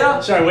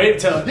 Claudia? Should I wait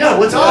till? Yeah,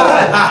 what's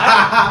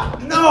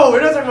on? No,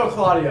 we're not talking about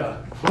Claudia.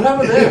 What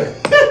happened there?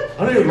 I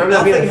don't even remember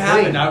that being Nothing a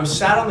happened. thing. I was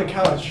sat on the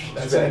couch.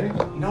 That's Did you it.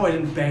 bang her? No, I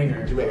didn't bang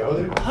her. Did you make out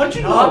with her? How'd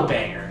you No. not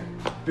bang her?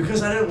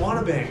 Because I didn't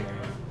want to bang her.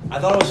 I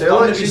thought it was They're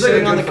fun like- to be she's like a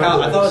sitting on the good friend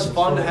couch. of I thought it was ours.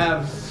 fun to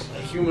have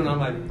a human on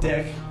my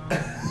dick.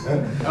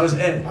 That was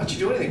it. Why'd you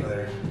do anything with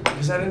her?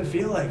 Because I didn't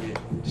feel like it.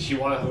 Did she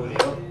want to hook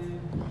with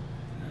you?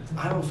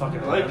 I don't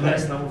fucking I like remember. that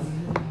stuff.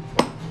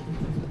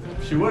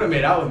 She would have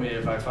made out with me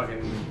if I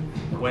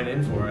fucking went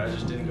in for it. I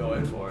just didn't go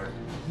in for it.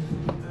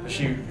 But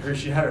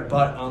she had her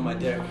butt on my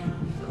dick.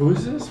 Who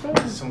is this from?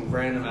 Some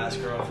random ass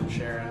girl from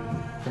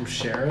Sharon. From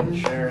Sharon?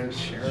 Sharon.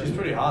 She's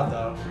pretty hot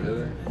though.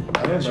 Really?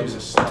 I don't she was a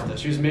slut. Though.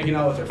 She was making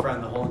out with her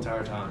friend the whole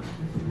entire time.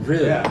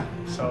 Really? Yeah.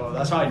 So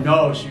that's how I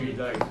know she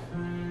like.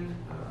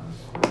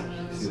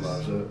 She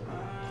loves it.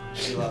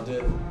 She loved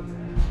it.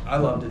 I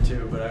loved it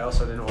too, but I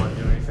also didn't want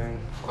to do anything.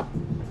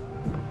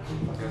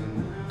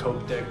 Fucking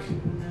coke dick.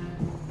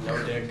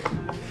 No dick.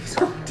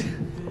 I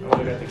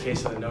would have got the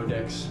case of the no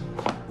dicks.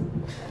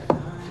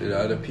 Dude,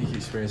 I had a peak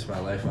experience of my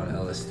life on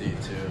LSD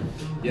too.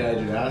 Yeah,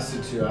 dude,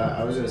 acid too.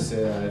 I was gonna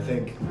say that. I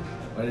think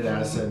when I did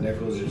acid,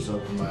 Nichols just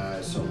opened my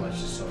eyes so much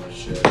to so much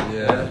shit.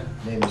 Yeah.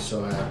 Made me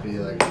so happy.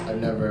 Like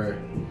I've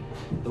never.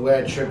 The way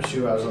I tripped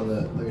too, I was on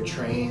a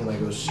train.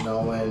 Like it was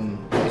snowing,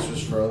 ice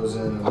was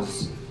frozen. It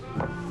was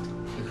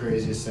the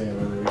craziest thing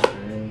I've ever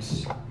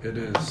experienced. It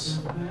is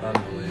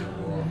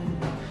unbelievable.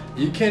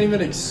 You can't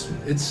even.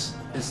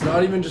 It's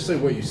not even just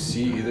like what you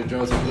see either,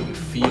 Joe. It's like what you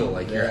feel.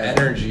 Like your Yeah.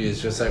 energy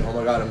is just like, oh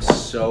my god, I'm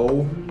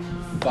so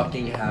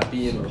fucking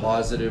happy and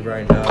positive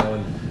right now,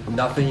 and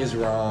nothing is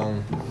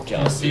wrong.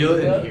 You feel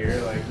it in here,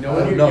 like no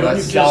one. No, You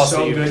that's feel jealous so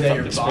that you good that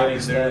your fucking body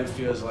experienced literally that.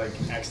 feels like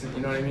ecstasy.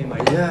 You know what I mean?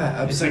 Like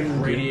Yeah, it's like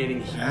absolutely.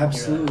 radiating heat.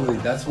 Absolutely,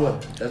 that's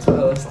what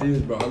LSD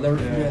is, bro. I'll never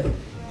forget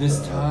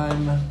this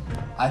time.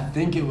 I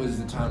think it was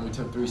the time we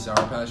took 3 Sour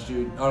Patch,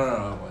 dude. Oh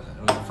no, it wasn't.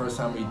 It was the first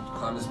time we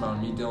climbed this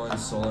mountain. Me, Dylan,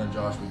 Sola, and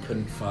Josh. We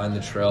couldn't find the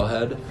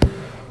trailhead,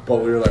 but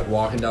we were like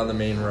walking down the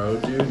main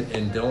road, dude.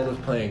 And Dylan was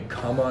playing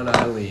 "Come On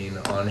Eileen"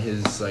 on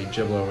his like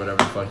Giblo or whatever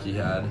the fuck he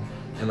had.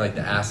 And like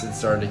the acid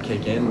started to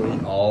kick in.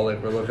 We all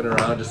like were looking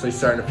around, just like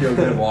starting to feel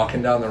good,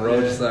 walking down the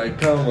road, just like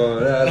come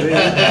on, Eileen.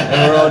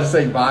 And we're all just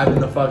like vibing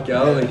the fuck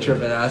out, like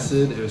tripping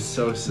acid. It was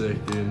so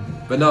sick, dude.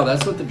 But no,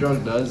 that's what the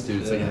drug does,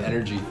 dude. It's like an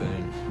energy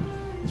thing.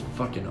 It's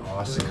fucking Does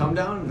awesome. it come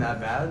down that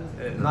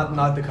bad?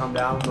 Not the come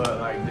down, but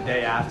like the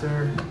day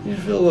after. You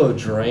feel a little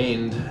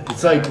drained.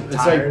 It's like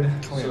Tired.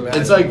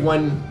 it's like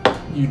when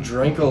you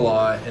drink a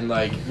lot and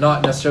like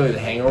not necessarily the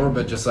hangover,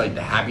 but just like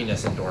the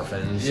happiness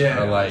endorphins Yeah,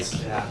 are like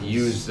yeah.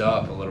 used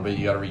up a little bit.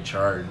 You got to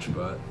recharge.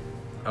 But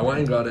I went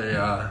and got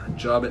a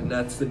job at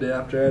Nets the day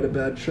after I had a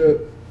bad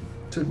trip.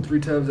 Took 3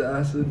 times of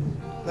acid.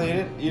 No,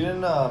 you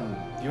didn't.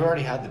 You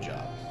already had the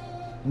job.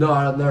 No,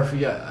 I'll never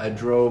forget. I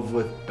drove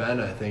with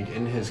Ben, I think,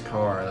 in his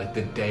car like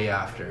the day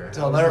after.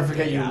 So I'll never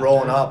forget you Yeah.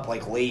 rolling up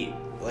like late.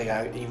 Like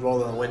you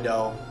rolled in the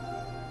window.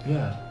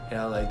 Yeah. You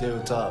know, like dude,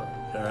 what's up?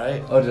 All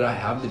right. Oh, did I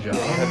have the job?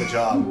 Yeah, you had the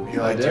job.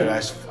 You're I like, did? dude,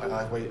 I'm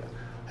like, wait,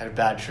 I had a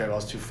bad trip. I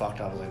was too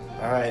fucked up. I was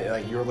like, all right,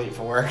 like you were late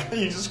for work.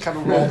 You just kind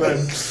of rolled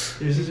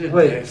in.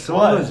 Wait,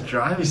 someone What? was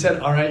driving. You said,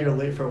 "All right, you're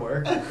late for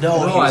work." No,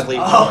 No, he was I- late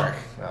oh. for work.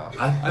 No.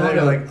 I I thought thought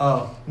you're like,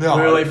 "Oh, No.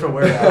 we were late for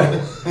work."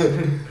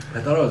 I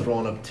thought I was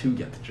rolling up to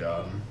get the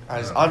job. I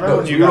remember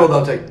when You you rolled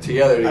guys, up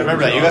together. I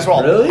remember that. You guys were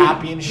all Really?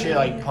 happy and shit,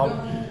 like pumped.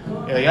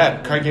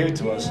 Yeah, Craig gave it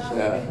to us.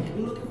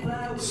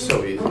 Yeah.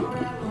 So easy.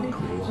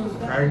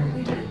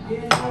 Craig,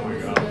 dude, oh my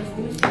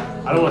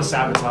god. I don't want to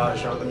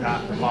sabotage on the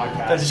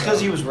podcast. But just because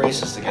he was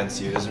racist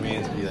against you doesn't mean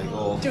it to be like,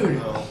 oh, Dude. you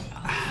know.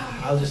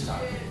 I'll just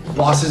talk.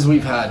 Bosses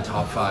we've had,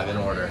 top 5 in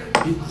order.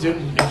 Dude,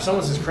 if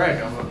someone says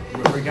Craig, I'm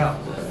gonna freak out.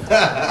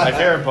 My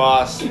favorite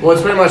boss. Well,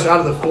 it's pretty much out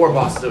of the 4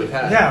 bosses that we've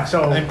had. Yeah,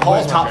 so And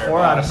Paul's top my 4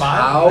 favorite out of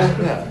boss.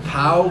 5.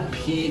 Pow, Pow,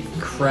 Pete,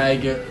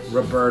 Craig,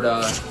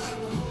 Roberta.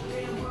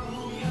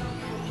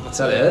 What's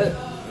that it?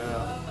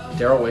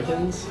 Daryl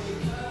Wickens?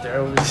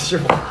 Daryl was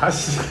your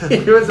boss. He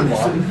was a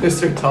mom.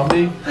 Mr.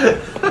 Tumby.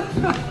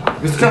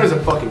 Mr. Tumby's a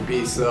fucking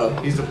beast, though.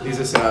 He's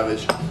a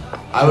savage.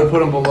 I would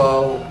put him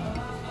below.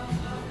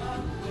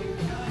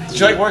 Did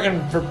you like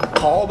working for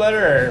Paul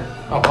better?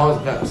 Or? Oh, Paul's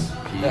the best.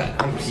 Yeah,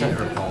 100%.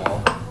 Peter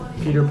Paul.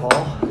 Peter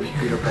Paul.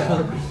 Peter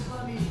Paul.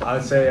 I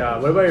would say,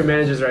 what about your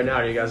managers right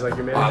now? Do you guys like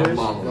your managers?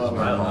 love them.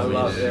 I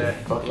love, yeah,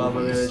 Fucking love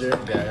my beast. manager.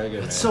 Yeah, I got a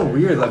good It's so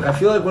weird. Like, I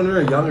feel like when we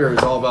were younger, it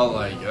was all about,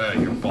 like,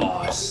 your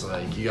boss.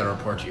 Like, you gotta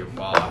report to your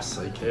boss.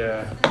 Like,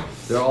 Yeah.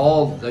 they're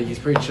all, like, he's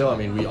pretty chill. I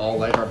mean, we all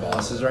like our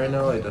bosses right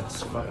now. Like,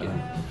 that's fucking,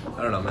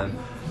 I don't know, man.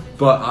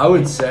 But I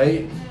would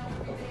say,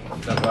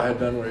 go ahead,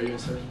 Ben, what are you gonna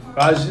say?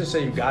 I was just gonna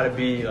say you gotta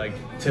be like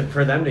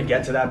for them to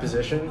get to that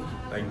position,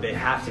 like they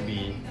have to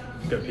be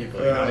good people.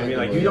 You know what I mean?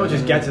 Like you don't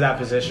just get to that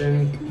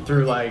position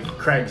through like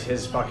Craig's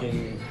his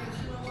fucking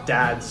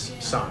dad's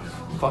son.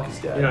 Fuck his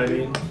dad. You know what I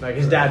mean? Like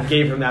his dad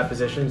gave him that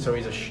position, so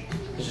he's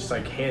just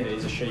like handed.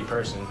 He's a shitty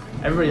person.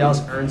 Everybody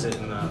else earns it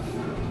in the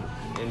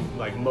in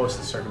like most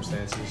of the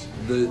circumstances.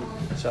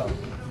 So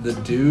The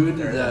dude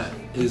that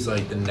is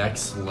like the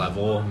next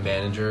level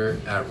manager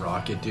at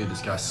Rocket, dude,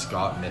 this guy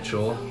Scott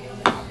Mitchell,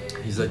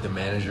 he's like the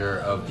manager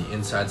of the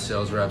inside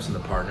sales reps and the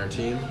partner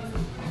team,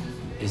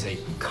 is a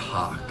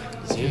cock.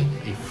 Is he?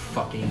 A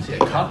fucking dick.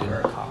 cock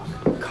or a cock?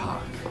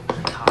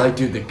 Cock. Like,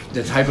 dude,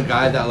 the type of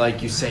guy that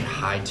like you say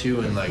hi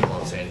to and like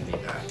won't say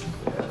anything back.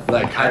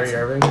 Like Kyrie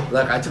Irving?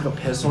 Like I took a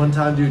piss one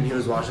time, dude, and he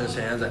was washing his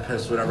hands. I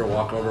pissed, whatever,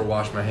 walk over,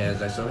 wash my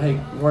hands. I said, hey,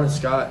 morning,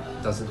 Scott.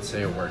 Doesn't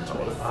say a word to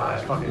me.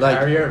 Fucking Like-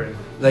 Kyrie Irving.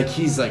 Like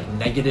he's like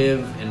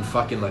negative and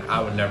fucking like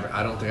I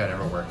don't think I'd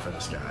ever work for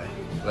this guy.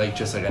 Like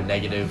just like a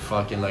negative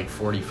fucking like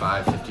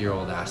 45,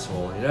 50-year-old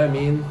asshole. You know what I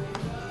mean?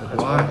 Like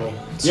why? horrible.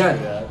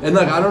 Yeah. And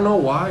like I don't know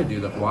why,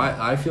 dude. Like why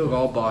I feel like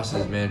all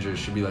bosses, managers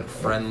should be like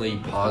friendly,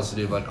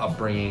 positive, like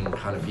upbringing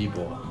kind of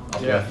people.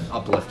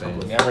 Uplifting.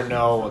 You never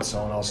know what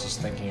someone else is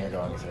thinking or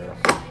going through.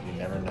 You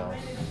never know.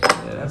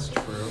 Yeah, That's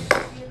true.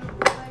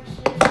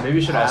 Maybe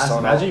you should I ask. also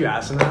Imagine know. you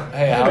asking that.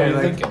 Hey, how are you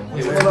man, thinking?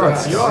 Hey, What's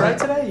what's You up? alright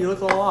today? You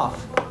look a little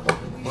off.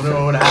 Wonder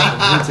what would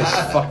happen. He'd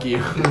say, fuck you.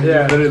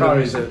 Yeah, Literally probably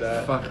would say, said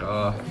that. Fuck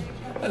off.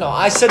 I know.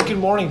 I said good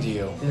morning to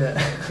you. Yeah.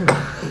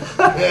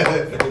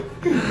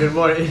 Good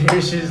morning.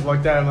 Here she just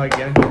looked at him like,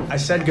 yeah. I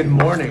said good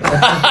morning.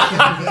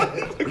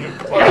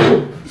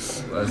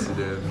 Bless you,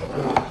 dude.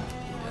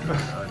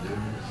 Oh,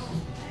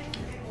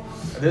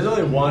 dude. There's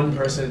only one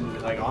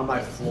person like on my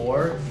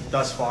floor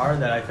thus far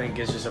that I think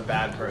is just a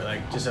bad person,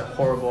 like just a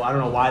horrible. I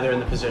don't know why they're in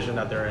the position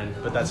that they're in,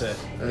 but that's it.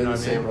 Are You they know in the what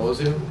I same mean? role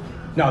as you?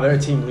 No, they're a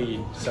team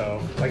lead.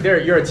 So like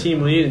you're a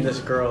team lead, and this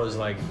girl is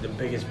like the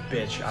biggest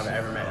bitch I've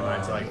ever met in my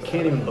life. So, like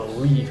can't even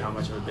believe how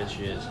much of a bitch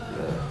she is.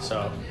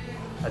 So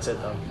that's it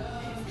though,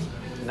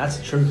 and that's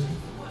the truth.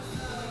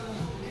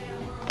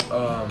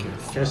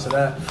 Cheers to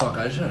that. Fuck,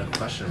 I just had a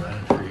question,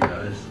 man, for you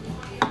guys.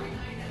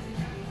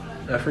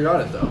 I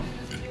forgot it though.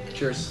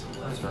 Cheers.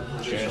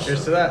 Cheers.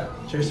 Cheers to that.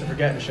 Cheers to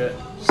forgetting shit.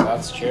 So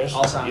that's cheers.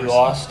 Alzheimer's. You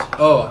lost.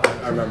 Oh,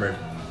 I remembered.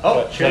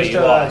 Oh, But cheers you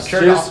to lost.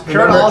 Kurt Cheers.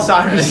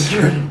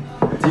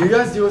 Alzheimer's. Do you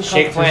guys do a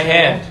Shake my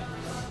hand.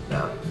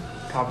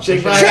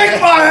 Shake my Shake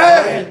hand. my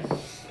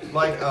hand.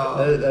 Like,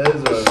 That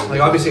is what I was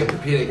like obviously I'm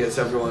competing against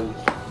everyone.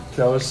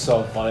 That was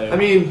so funny. I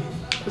mean,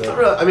 it's not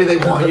really, I mean, they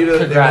want you to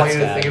Congrats,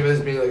 think Dad. of it as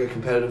being like a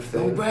competitive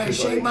thing. Brad, 'cause,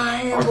 shake like, my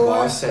hand, our boy.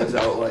 boss sends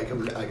out like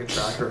a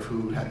tracker of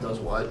who does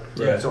what.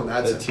 Yeah. So in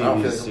that The sense, I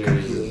don't TV feel like I'm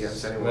competing series.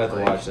 against We'll anyone. have to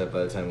Like, watch that by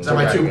the time. so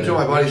my two of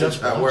my buddies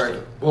just at watched work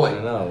it. will I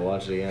like know.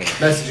 Watch it again.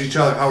 message each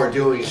other how we're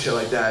doing and shit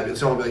like that. But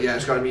someone will be like, yeah, I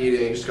just got a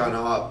meeting, just gotten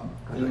up.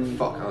 I'm like,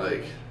 fuck,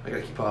 I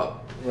gotta keep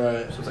up.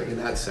 Right. So it's like in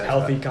that sense.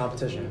 Healthy but-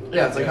 competition.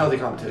 Yeah, it's like healthy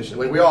competition.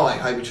 Like we all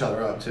like hype each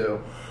other up too.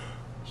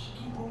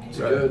 It's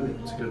a Right.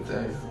 it's a good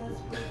thing.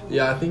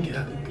 Yeah, I think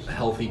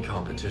healthy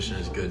competition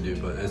is good,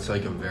 dude, but it's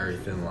like a very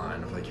thin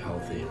line of like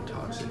healthy and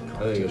toxic I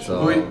think it's competition.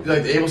 all. Wait,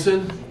 like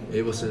Abelson?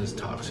 Abelson is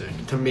toxic.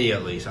 To me,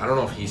 at least. I don't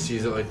know if he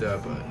sees it like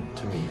that, but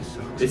to me, it's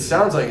toxic. It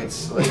sounds like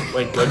it's like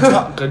Wait, good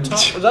talk. Good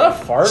talk. Was that a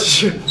fart?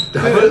 Dude,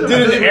 an I thought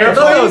that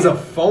airplane? was a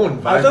phone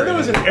vibrating. I thought there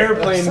was an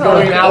airplane not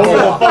going an over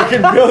the apple.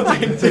 fucking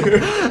building,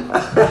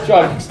 dude.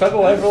 John, step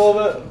away for a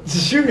little bit.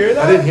 Did you hear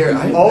that? I didn't hear it.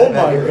 I didn't- Oh I didn't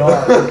my hear it.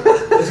 god.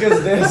 It's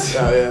because this.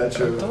 Oh yeah,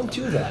 true. Don't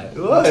do that.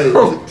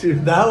 What?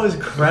 Dude, that was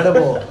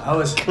credible. That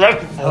was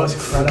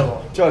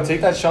credible. Joe,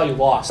 take that shot. You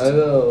lost. I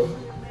know.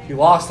 You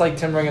lost like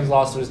Tim Riggins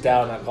lost to his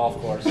dad on that golf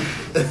course.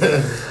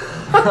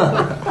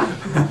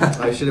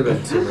 I should have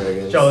been Tim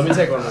Riggins. Joe, let me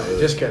take one of you.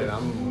 Just kidding.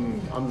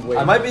 I'm waiting.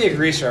 I might be a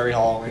greaser every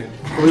Halloween.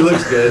 He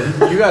looks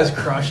good. You guys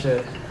crushed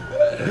it.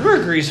 You were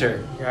a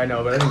greaser. Yeah, I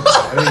know, but I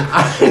didn't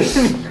crush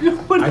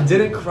it. I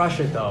didn't crush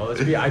it though.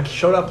 I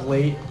showed up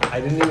late. I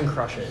didn't even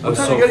crush it. I was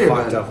time so you get here,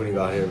 fucked man? up when you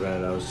got here,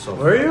 man. I was so.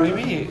 Were you? What do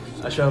you mean?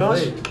 I showed up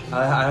Josh? late.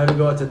 I had to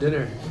go out to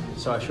dinner,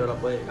 so I showed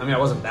up late. I mean, I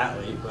wasn't that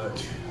late, but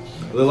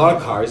Are there a lot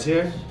of cars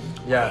here?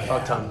 yeah,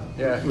 fuck ton.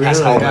 Yeah, Really?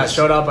 yeah. I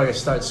showed up. I could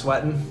start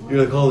sweating.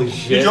 You're like, holy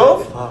shit. You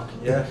drove? Fuck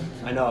yeah.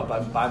 I know,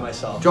 by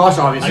myself. Josh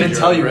obviously. I didn't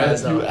tell you right?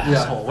 guys though. You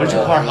asshole. Yeah. Where'd you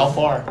park? How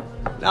far?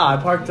 No, I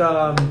parked.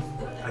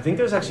 I think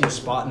there's actually a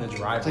spot in the It's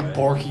driveway. like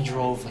Borky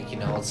drove, like, you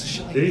know, it's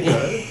shit like There you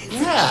go.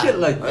 Yeah. Shit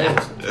like I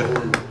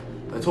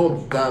that.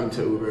 told them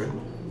to Uber.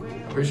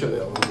 I'm pretty sure they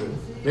all Ubered.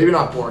 Maybe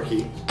not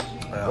Borky.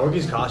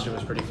 Borky's costume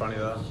was pretty funny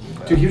though.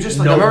 Dude, he was just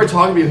like, I remember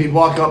talking to you, he'd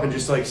walk up and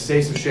just like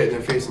say some shit in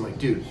their face. I'm like,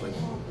 dude, like,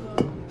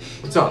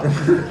 what's up?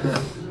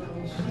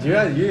 You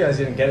guys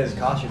didn't get his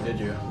costume, did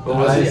you? What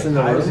was he in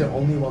the I was room? the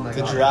only one that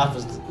The got it. giraffe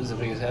is the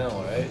biggest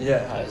animal, right?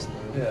 Yeah. Highest.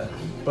 Yeah,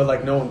 but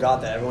like no one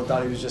got that. Everyone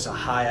thought he was just a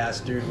high ass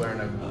dude wearing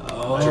a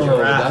Oh,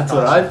 giraffe that's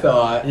what costume. I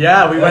thought.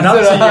 Yeah, we went That's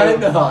up what to I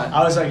you. thought.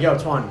 I was like, "Yo,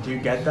 Twan, do you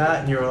get that?"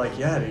 And you were like,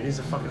 "Yeah, dude, he's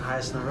the fucking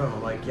highest in the room."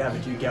 I'm like, "Yeah,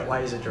 but do you get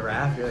why he's a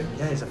giraffe?" You're like,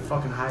 "Yeah, he's the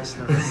fucking highest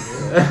in the room."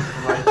 Dude.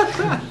 I'm like,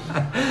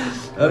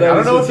 I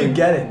don't know if you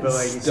get it, but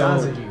like it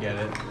sounds like you get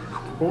it.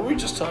 What were we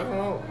just talking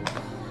about?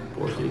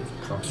 Borky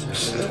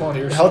competition. Just want to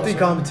hear Healthy something.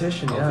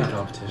 competition. Healthy Yeah.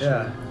 competition.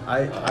 Yeah,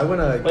 I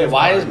went to. Wait,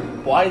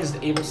 why is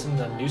Abelson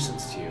a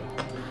nuisance to you?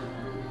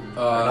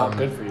 Or not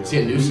good for you? Is he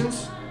a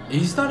nuisance?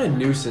 He's not a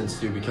nuisance,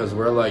 dude, because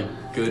we're like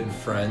good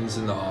friends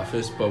in the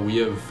office, but we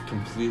have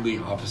completely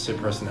opposite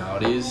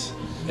personalities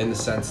in the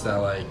sense that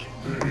like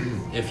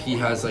if he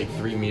has like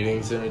 3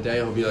 meetings in a day,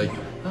 he'll be like,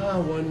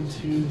 1,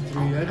 2,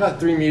 3. I got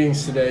 3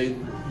 meetings today.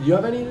 You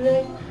have any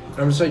today? And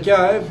I'm just like,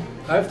 yeah,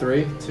 I have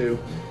 3, 2.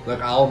 Like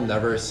I'll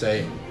never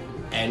say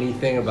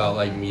anything about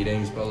like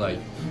meetings, but like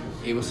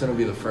Abelson will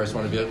be the first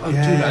one to be like, oh dude,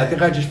 I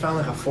think I just found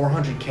like a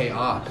 400K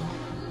op.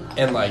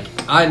 And like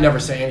I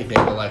never say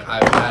anything, but like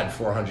I've had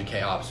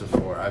 400K ops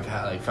before. I've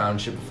had like found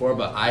shit before,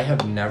 but I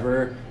have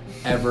never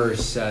ever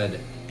said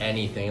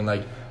anything. And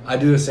like I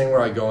do this thing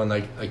where I go in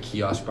like a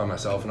kiosk by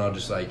myself and I'll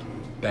just like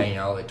bang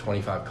out like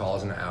 25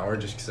 calls in an hour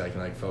just because I can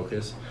like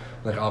focus.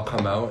 Like I'll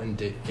come out and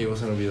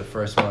Abelson will be the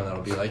first one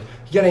that'll be like,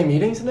 you got any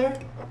meetings in there?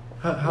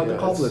 How'd the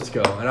call blitz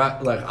go? And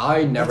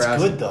I never ask.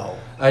 That's good though.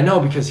 I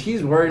know because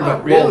he's worried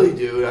about Really,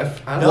 dude. I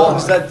don't No, know.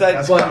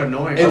 that's kind of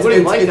annoying. I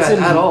wouldn't like that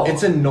at all.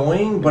 It's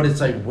annoying, but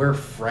it's like we're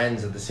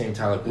friends at the same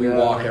time. Like we Yeah.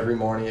 walk every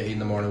morning at 8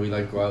 in. We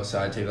like go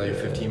outside, take like a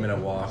 15-minute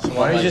walk.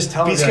 Why don't you just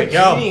tell him, He's like,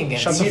 competing yo,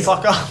 against shut the you.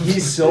 fuck up?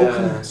 He's so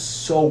Yeah.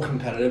 so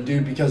competitive,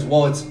 dude. Because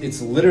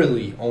it's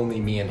literally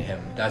only me and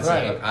him. That's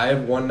Right. it. Like, I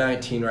have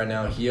 119 right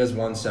now. He has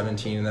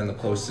 117, and then the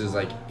closest is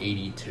like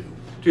 82.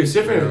 Dude, it's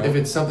different You know? if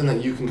it's something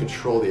that you can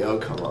control the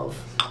outcome of.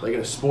 Like in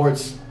a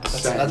sports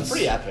That's sense.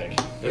 pretty epic.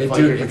 If It- like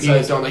dude, you're it's competing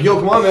like- someone like, yo,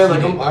 come on, man.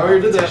 Like, I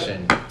already did that.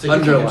 Competition. It's like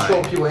you can control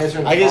Underlying. people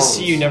answering I just phones.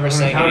 see you never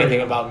saying counter anything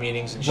you. about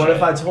meetings and shit. What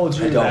if I told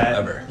you I don't that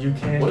ever. you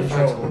can What if I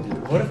control? told you?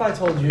 What if I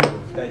told you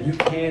that you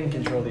can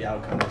control the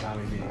outcome of how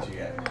many meetings you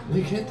get? No,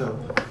 you can't though.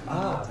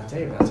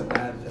 Dave, that's a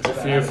bad. That's a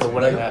for bad you for attitude.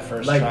 winning that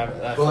first like- time?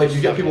 But like,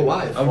 you get people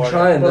live. I'm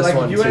trying But this like,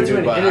 one if you went too, to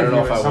an but I don't interview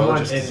know if with I will someone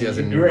just because he has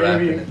a and new you were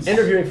rep.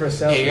 interviewing for a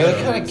sales. Yeah, you're the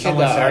position, kind of kid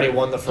someone that said, already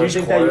won the "Do you first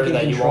think that you quarter can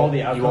that you control won't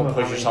the outcome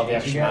push of how yourself the many extra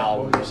meetings you get?"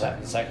 mile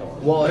with the second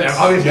one. Well, Yeah, it's,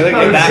 obviously, You're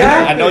like,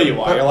 exactly. I know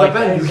you are. You're But like,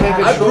 Ben, you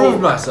can't I control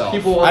proved myself.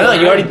 people. I know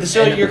you already. And-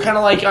 So you're kind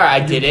of like, all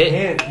right, I did it,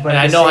 can't, and but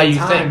I at the know how same you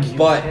time, think. you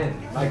But can.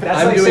 Like, that's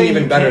I'm like doing saying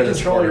even you better can't this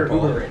control quarter, your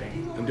Paul. Uber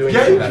rating. I'm doing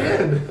Yeah, even you better.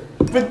 can.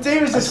 But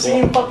Dave is the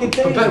same fucking But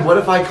thing. Ben, what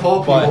if I call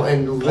people But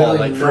and Paul, literally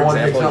like no for one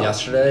picks example, up?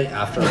 yesterday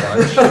after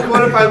lunch, Like,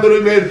 what if I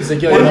literally made? he's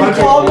like, yo, What you if I want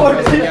to call take more I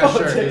was like, yeah,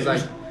 people? sure. He's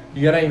like,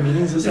 you got any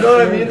meetings this You know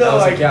what I afternoon? mean, though? I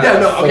was like, Like, yeah. yeah,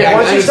 no, okay, I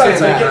once you start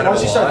understand thinking, that.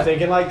 once you start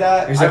thinking like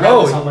that, He's I like,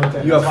 got this on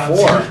LinkedIn. you have That's why I'm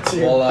 4. saying it to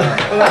you.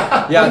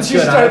 Well, yeah, Once it's you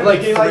good. I start have like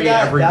 3 thinking like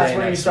that, every that's day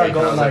when you next start week.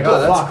 going I was like, oh,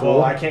 oh that's fuck, cool.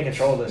 well I can't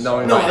control this. No,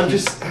 So- No, Right, I'm he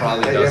just.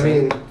 probably I doesn't.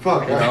 mean,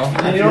 fuck. You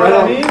know? You know what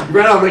I mean?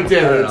 Right on LinkedIn,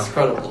 don't it's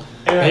know. incredible.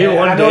 Maybe And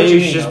one I know what day you you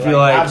mean, should just though, be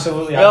like,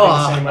 absolutely, yo, I think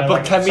the same way. I booked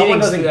Like, 10 someone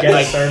meetings. doesn't today, get a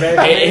like, survey.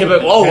 hey, he'll be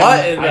like, oh, what? I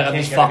And can't I'm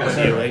just get fucking a with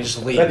you. survey. And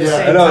just leave. But at the Yeah.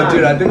 same I know, time,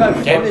 dude. I think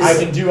I've Ken is-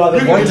 I can do other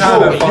You One can things.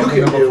 time control I what fucked you with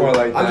can him do. before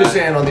like I'm that. just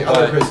saying on the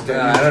other But, person's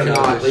end, I you don't know.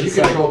 cannot. It's Like, you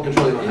just control the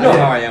You know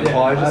how I am, Yeah,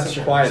 Paul. I that's just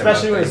true. quiet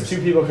Especially about when it's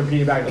things. two people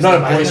competing back. I'm not a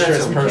Like,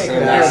 boisterous you person can't in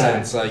compare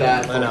that sense. Like,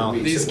 I know.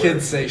 these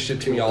kids say shit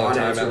to me all the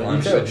time at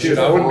lunch. You Like, too. dude,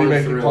 I wouldn't be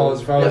making Through.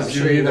 calls if I Yeah, was I'm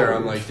you sure you either. won't.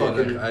 I'm like,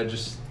 Fucking- dude, I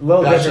just. A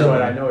little Back different, to-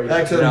 but I know you.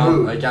 back to You the know,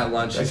 mood. like at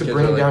lunch, Like these to kids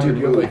bring are like, down dude, your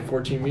you have mood. like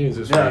 14 meetings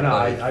this Yeah, week. no,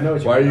 Like, I know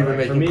what you why are mean. you even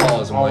Like, for making me,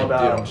 calls? it's I'm all like, dude,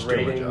 I'm about just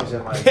doing my ratings job.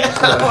 and like What?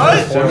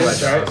 performance, Doing my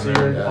right? job, So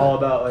you're man. all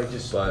about like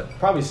just But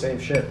probably same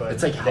shit, but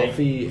it's like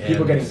healthy people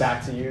and getting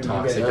back to you. you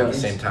toxic getting at the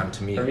leads. same time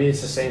to me. For me,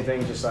 it's the same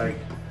thing. Just like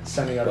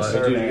sending out a But,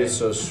 Dude, you survey. get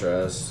so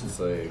stressed. It's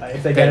like.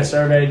 If they get a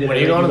survey, did When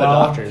they are you rate going to the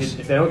well? doctors?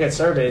 If they don't get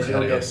surveys, you I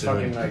don't gotta get go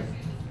fucking soon. like.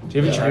 Do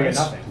you have you get insurance?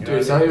 nothing. You know Dude,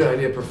 it's what I not mean? even an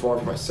idea to perform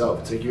for myself.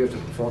 It's like you have to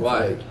perform Why?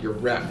 for like your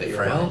rep that you're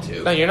For applying help?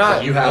 to. No, you're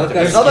not. You have to.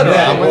 There's nothing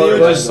Yeah, wrong with well,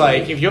 you. well, Just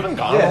like if you haven't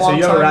gone in Yeah, a so long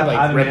you have a time, rep like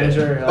out rip it.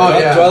 manager. Oh,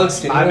 yeah. Do I look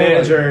skinny? My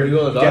manager You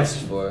go to the gets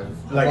doctors for.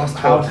 like lost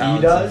how 12 he pounds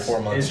in does 4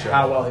 months is straight.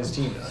 how well his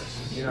team does.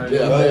 You know what I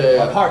Yeah, mean? yeah,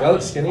 yeah. Apart, I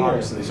look skinny,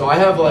 obviously. So I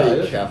have I like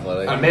look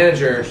athletic. a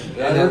manager,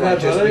 Yeah, and then you're like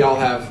just athletic. we all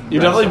have.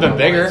 You've reps definitely that been we're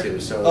bigger. applying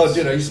to, so Oh, it's-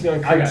 dude, I used to be on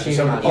I got you. creatine.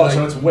 So, and oh, like,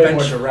 so it's way more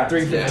bench direct.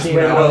 315.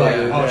 Way Yeah. more like,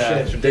 Yeah. oh Yeah, shit,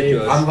 it's Dave,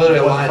 ridiculous. I'm literally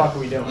what the aligned. fuck are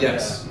we doing?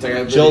 Yes. It's like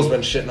I Jill's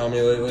been shitting on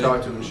me lately.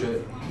 talking to him and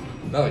shit.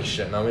 Not like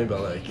shitting on me,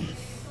 but like,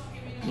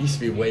 he used to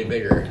be way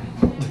bigger.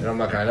 And I'm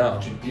like, I know.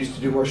 You used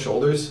to do more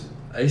shoulders.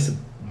 I used to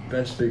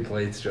bench 3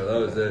 plates, Joe.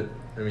 That was it.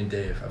 I mean,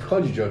 Dave. I've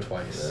called you Joe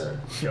twice.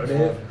 Joe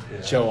Dave,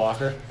 Yeah. Joe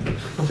Walker.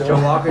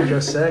 Joe Walker, Joe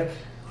Sick,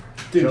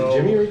 Dude, Joe-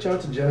 did Jimmy reach out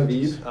to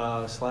Genevieve?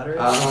 Slatter. You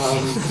know?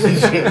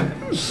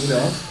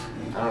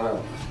 I don't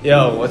know.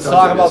 Yo, let's Sounds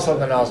talk like about this.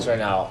 something else right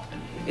now.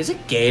 Is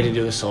it gay to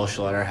do a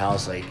social at our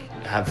house? Like,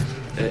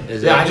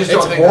 is Yeah, it? I just It's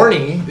don't think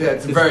horny. Yeah,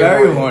 it's, It's very,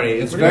 very horny.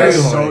 It's very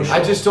It's horny. social.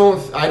 I just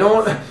don't. I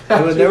don't.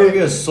 It would never be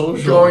a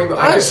social. Going.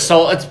 I It's just.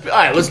 so it's all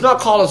right. Let's not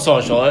call it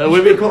social. It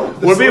would be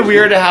would it be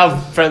weird to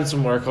have friends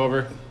from work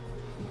over.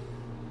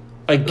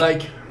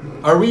 Like,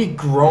 are we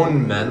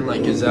grown men?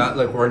 Like, is that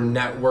like we're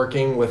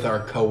networking with our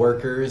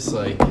coworkers?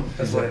 Like,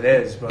 That's what it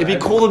is. But It'd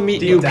be cool to meet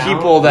deep new down,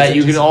 people that it's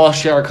you can just- all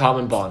share a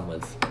common bond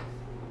with.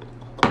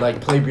 like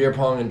play beer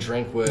pong and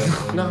drink with.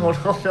 and- No.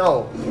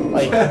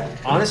 Like,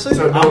 Honestly,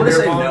 So no I'm gonna beer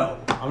say pong? no.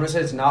 I'm gonna say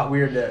it's not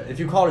weird to. If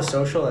you call it a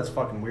social, that's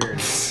fucking weird.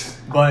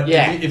 But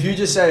Yeah. if you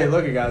just say,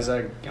 look, guys,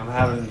 like I'm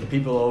having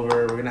people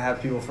over, we're gonna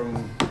have people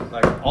from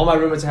like all my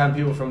roommates are having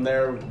people from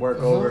their work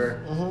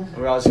over, and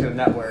we're all just gonna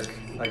network.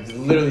 Like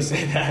literally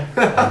say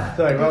that.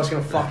 So like we're all just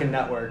gonna fucking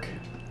network.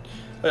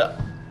 The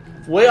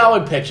way I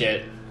would pitch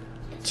it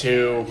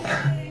to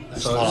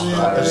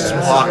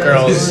hot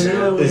girls.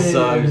 This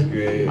song's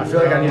great. I feel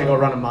like I need to go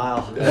run a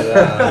mile.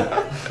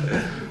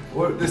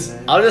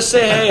 I'll just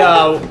say, hey,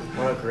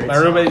 What a great my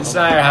song. roommates and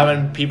I are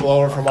having people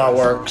over from our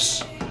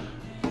works.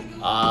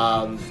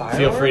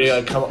 Feel free to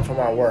like, come up from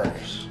our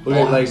works. We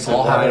would like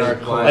all having our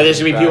clients. Like, there's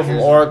gonna be people from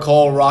crackers.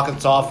 Oracle,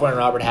 Rocket Software, and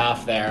Robert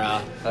Half there.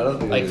 I don't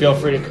think Like, they feel do.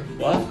 free to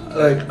what?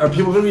 Like, are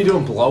people gonna be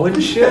doing blowing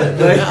shit?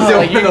 No,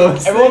 like,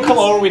 those everyone things? come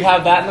over. We'd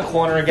have that in the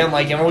corner again.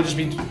 Like everyone would just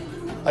be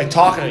like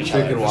talking to each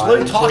other, Drinking just wine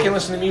literally and talking, shit?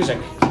 listening to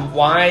music,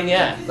 wine.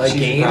 Yeah, Like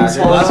Cheese games? crackers.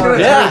 Well, that's gonna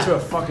Yeah. turn into a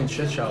fucking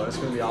shit show. It's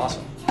gonna be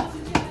awesome.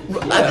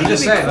 I'm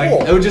just saying, like,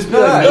 It would just be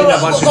No, like no, meeting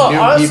a bunch no, of new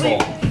honestly-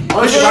 people.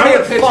 Honestly, Should I we would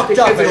get pitch fucked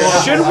the up? kids in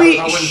Oracle. Should I we?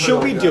 wouldn't put Should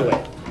it we like do that.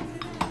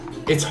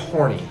 it? It's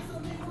horny.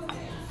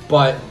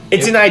 But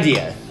It's an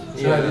idea.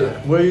 It's an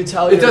idea. Will you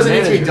tell It your doesn't need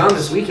to be manager? done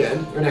this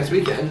weekend or next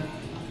weekend.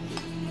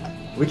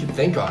 we can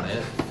think on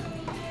it.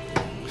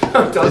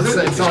 Does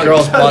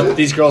it?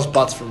 These girls'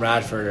 butts from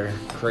Radford are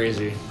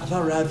crazy. I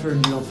thought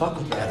Radford, you don't fuck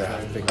with Yeah,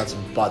 Radford. they've got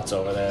some butts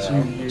over there. So though.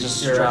 you-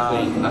 Just you're,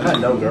 strictly I've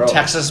had no girls.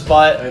 Texas I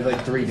butt. have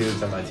like 3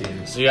 dudes on my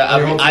team. So yeah,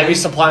 I'd be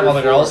supplying all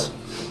the girls.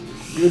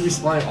 You would be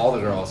supplying all the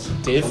girls.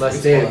 Dave, Unless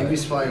You'd Dave. be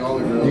spying all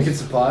the You girls. could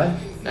supply?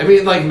 I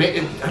mean, like,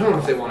 I don't know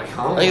if they want to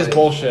come. I think it's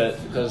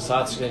bullshit because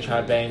Scott's gonna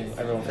try to bang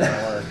everyone from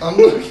my work. I'm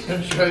not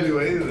gonna try to do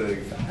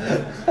anything.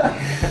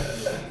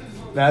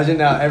 Imagine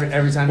now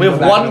every time We you have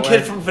go back one to kid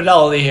work- from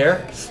Fidelity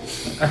here.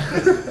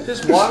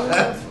 just one.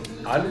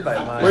 I'd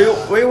invite mine.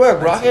 Where you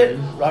work? Rocket?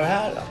 Robert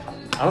Hat?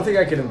 I don't think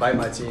I could invite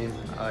my team.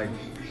 Like,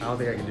 I don't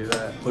think I could do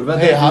that. What about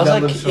Hey, that dude how's that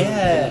that lives kid?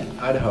 Yeah. from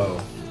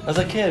Idaho? I was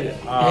a kid.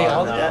 Oh, Hang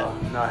out with no,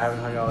 that? no, I haven't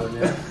hung out with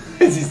him yet.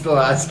 Is he still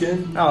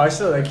asking? No, I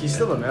still like he's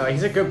still a man. Like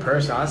he's a good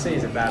person. I'm not saying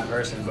he's a bad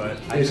person, but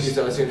I I just just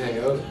don't see him hang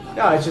out.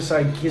 no, it's just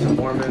like he's a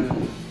Mormon.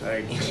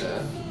 Like Yeah.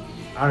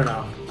 I don't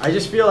know. I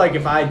just feel like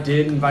if I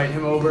did invite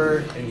him over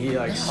and he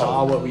like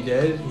saw what we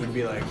did, he'd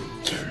be like,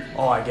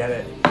 "Oh, I get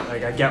it.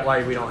 Like I get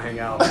why we don't hang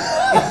out." You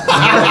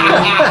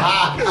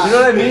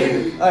know what I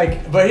mean?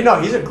 Like, but you know,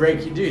 he's a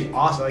great dude. He's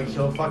awesome. Like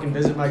he'll fucking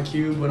visit my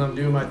cube when I'm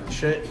doing my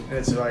shit, and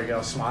it's like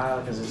I'll smile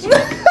because it's.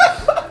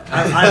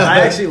 I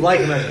actually like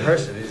him as a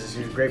person. He's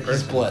a great He's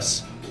person.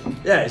 bliss.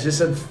 Yeah, he's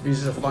just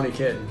a funny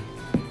kid.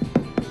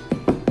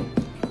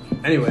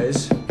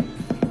 Anyways,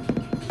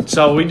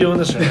 So are we doing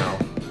this or no?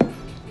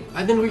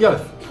 I think we gotta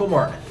put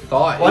more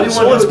thought Why do into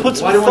you want let's to put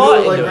some Why do you thought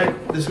want to do it into like it.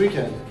 right this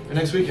weekend or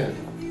next weekend?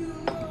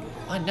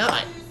 Why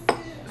not?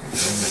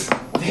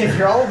 Dave,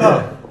 you're all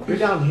about. You're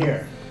down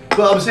here.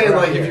 But I'm saying We're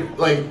like up if here. you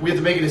like we have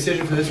to make a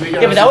decision for this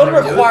weekend. Yeah, but that or would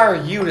something, require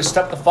you to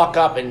step the fuck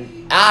up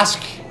and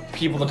ask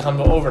people to come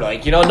over.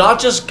 Like, you know, not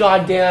just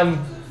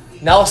goddamn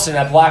Nelson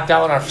that blacked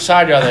out on our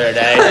side the other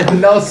day.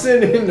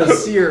 Nelson and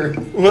Nasir.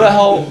 Who the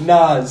hell?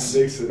 Nas.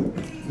 Nixon.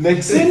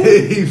 Nixon?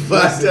 He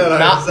flashed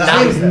out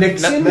Nas,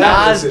 Nixon?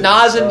 Nas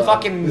and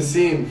fucking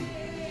Nassim.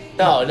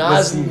 no,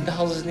 Nas Nassim. and the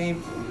hell's his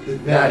name?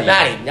 Maddie.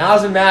 Maddie.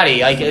 Nas and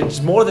Maddie. Like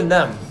it's more than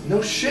them.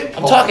 No shit.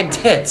 I'm Paul. talking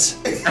tits.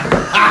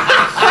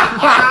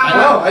 I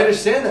know, I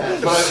understand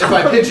that. But if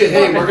I pitch it,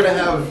 hey, we're gonna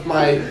have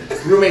my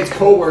roommate's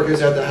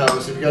co-workers at the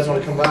house. If you guys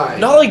want to come by.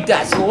 Not like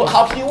that. So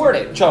how can you word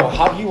it, Joe?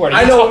 How can you word it?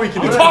 I know what we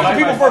can You do. talk to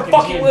people for a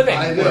fucking living.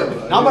 I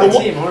know. Not my Well,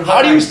 team.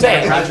 how do you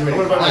say it? Graduating.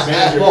 I'm gonna invite my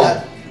class.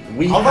 manager.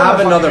 We I'll invite have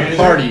my another fucking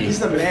party. manager. He's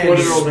the man.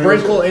 20-year-old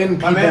Sprinkle in My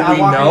people man, I we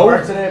walked into know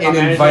work today, my and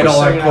manager invite was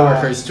all our singing,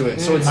 coworkers to it.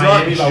 So it's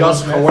Miami not by Will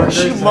just Smith.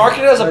 coworkers. You market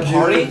it as a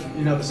party?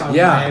 You know the song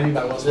Yeah. Miami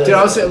by Will Smith. Dude,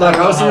 I was thinking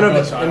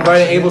of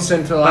inviting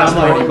Abelson to the last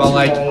party, but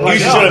like You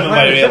should have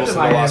invited Abelson to the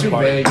last too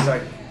party.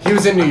 big. He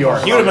was in New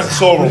York. He would have been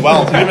so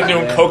overwhelmed. He would have been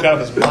doing coke out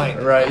of his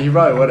mind. Right, he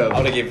probably would have. I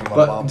would have given him a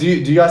But bump. do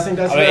you guys think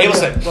that's I mean, a good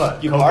Abelson, idea?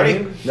 What? you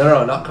party?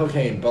 No, not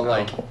cocaine, but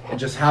like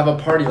just have a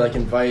party, like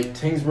invite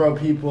Tingsboro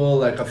people,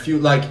 like a few,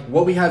 like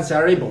what we had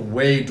Saturday, but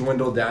way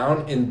dwindled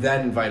down, and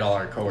then invite all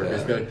our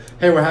coworkers. Yeah. Be like,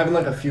 hey, we're having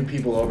like a few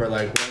people over,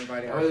 like we're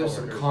inviting our Or there's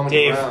some coworkers. common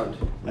Dave. ground.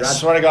 I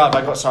swear to God,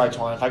 if I go, sorry,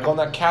 Twan, if I go in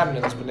that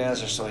cabinet and those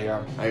bananas are still here,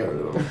 I gotta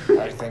go.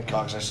 I think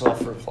Cox, I still have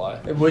fruit fly.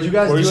 Would you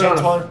guys What were do you it saying,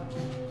 on a Twan?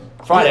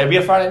 Friday, it'd be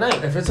a Friday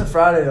night. If it's a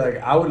Friday,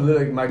 like I would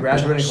literally, my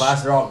graduating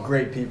class, they're all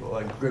great people,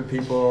 like good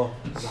people.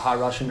 There's a hot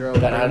Russian girl.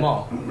 Bring Then them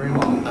all. Bring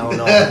them all. I don't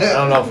know. I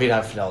don't know if we'd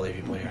have Fidelity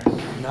people here.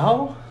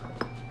 No.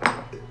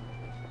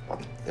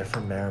 They're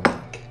from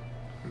Merrimack.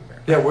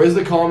 Yeah, where's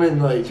the common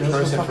like Just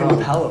person fucking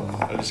from? tell them.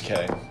 I'm just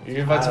kidding. You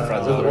can invite some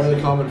friends I don't know. Where over. are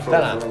the common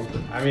Then folk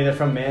from? I mean, they're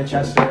from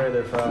Manchester.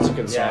 They're from. That's a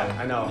good Yeah, song.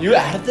 I know. You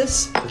added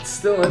this? It's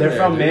still in They're there,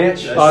 from dude.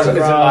 Manchester. I still-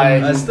 From-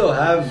 I still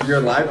have your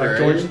Like library.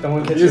 George, the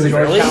one kids Music,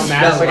 from really? Georgetown,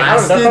 Mass. That Like, I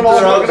don't know. They're lasted from all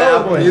throughout over that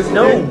the one. place.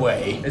 No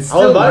way. It's I'll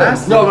still invite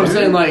lasting. No, but I'm dude.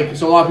 saying like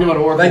so a lot of people at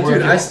work. Like, work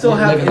dude, in- I still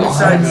have live in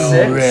Inside Ohio,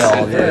 Six.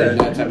 Real, Yeah.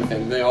 that type of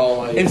thing. They all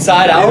like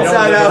Inside They Out? don't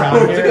Inside live Out. around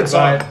It's a here, good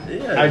song.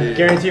 but, I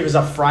guarantee if it was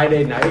a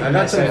Friday night. I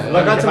got some.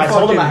 Look, if I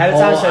told them ahead of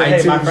time,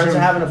 said, hey, my friends are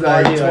having a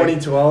party. Like,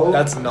 2012.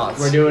 That's nuts.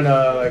 we're doing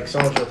a like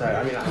social type.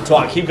 I mean,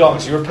 Talk, keep going,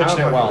 because you were pitching I it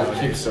don't well.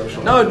 fucking Keep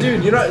social. No,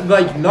 dude, you know,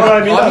 like, you know what I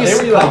mean? No,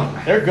 obviously, they were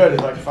like, they're good at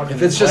like fucking.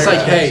 if it's just like,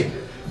 players. hey,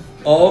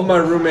 all of my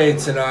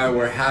roommates and I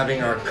were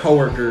having our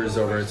coworkers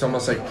over, it's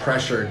almost like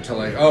pressured to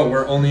like, oh,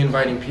 we're only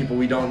inviting people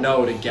we don't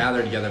know to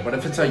gather together. But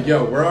if it's like,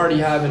 yo, we're already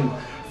having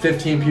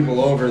 15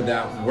 people over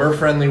that we're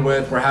friendly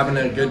with, we're having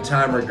a good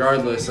time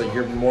regardless, like,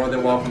 you're more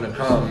than welcome to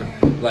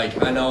come.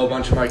 Like, I know a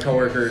bunch of my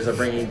coworkers are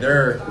bringing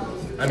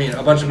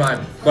a bunch of my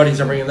buddies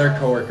are bringing their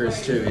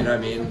coworkers too, you know what I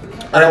mean?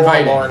 I don't want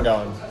Inviting. Lauren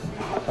going.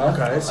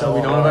 Okay, so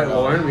we don't invite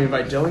Lauren. We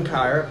invite Dylan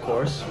Kyer, of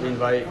course. We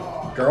invite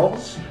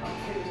Girls?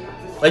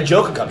 Like,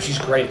 Joe can come. She's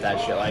great at that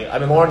shit. Like, I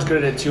mean, Lauren's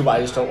good at it too, but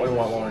I just don't really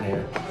want Lauren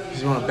here.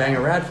 because you want to bang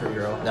a Radford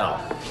girl. No.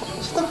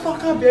 Shut the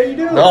fuck up, yeah, you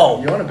do. No.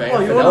 You want to bang Oh,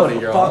 a you fidelity want to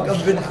girl? fuck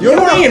a vid- You're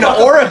being an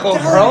oracle,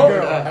 fidelity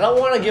bro. girl. I don't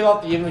want to give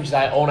up the image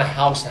that I own a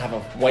house and have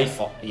a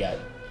wife yet.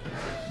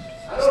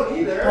 I don't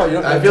either. Oh, you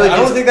don't, I feel like I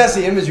don't it's- think that's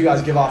the image you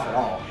guys give off at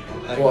all.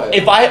 Like, What?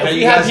 If you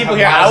we had guys people have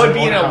here, I would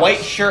houses, be in own a house.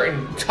 white shirt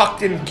and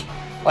tucked in,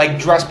 like,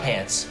 dress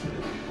pants.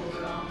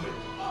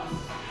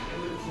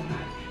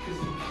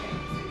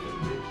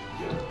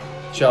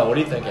 Joe, what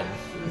are you thinking?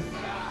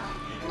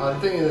 I'm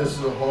thinking this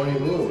is a horny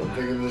move. I'm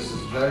thinking this is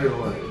very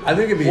horny. I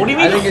think it'd be. What do you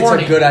I mean think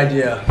horny? it's a good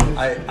idea.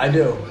 I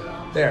do.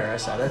 There, I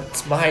said it.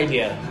 It's my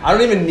idea. I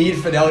don't even need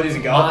Fidelity to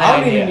go. My I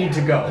don't idea. even need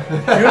to go.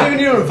 You don't even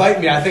need to invite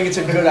me. I think it's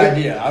a good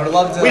idea. I would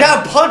love to. We'd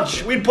have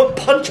punch. We'd put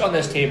punch on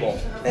this table.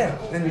 Yeah,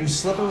 then you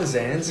slip him with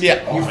Zans.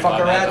 Yeah. Oh You my fuck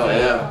God, a man. rat. Oh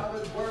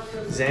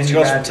yeah. Zans. She you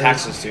goes from rat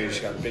Texas, dude.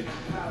 She got big.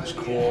 It's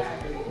cool.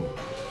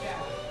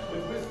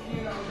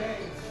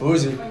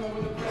 Boozy.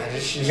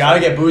 You gotta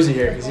get Boozy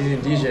here because he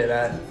didn't DJ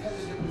that.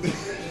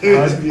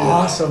 That was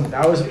awesome.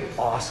 That was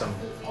awesome.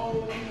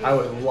 I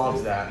would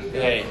love that.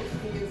 Hey.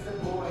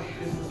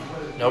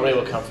 Nobody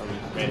will come from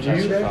Did you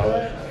Manchester, there?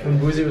 probably. When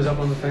Boozy was up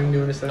on the thing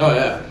doing his thing? Oh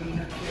yeah.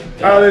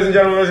 All right, ladies and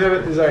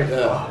gentlemen, he's like,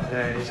 Yeah. oh,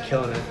 man, he's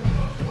killing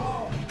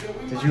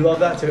it. Did you love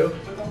that too?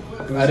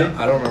 Boozy?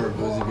 I don't remember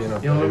Boozy being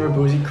up You don't there. remember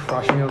Boozy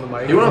crushing it on the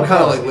mic? He went up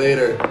kind of like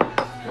later.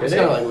 It's he?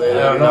 kind of like later.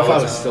 I don't know if I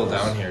it's was still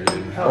down here,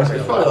 dude.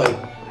 It's probably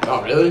like.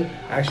 Oh really?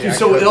 Actually, Dude,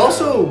 so it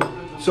also.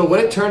 So when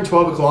it turned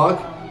 12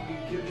 o'clock,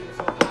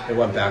 It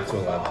went back to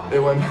 11. it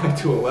went back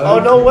to 11. Oh,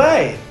 no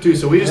way. Dude,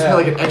 so we just had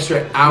like an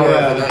extra hour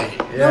of the night.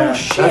 Yeah. No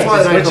shit. That's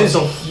why the night Which felt is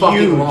so fucking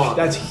huge. long.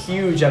 That's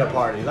huge at a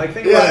party. Like,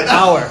 think Yeah. about an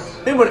hour.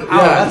 Think about an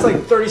hour. Yeah. That's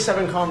like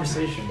 37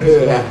 conversations.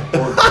 Yeah.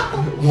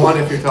 One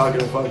if you're talking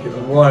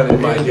fucking. One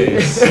in my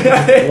case.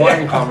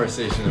 One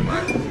conversation in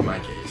my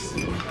case.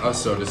 Dude. I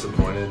was so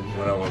disappointed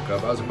when I woke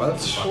up. I was like, why the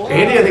fuck?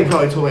 Andy, I think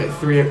probably told me like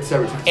 3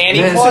 separate times.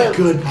 Andy man, probably- it's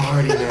a good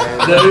party, man.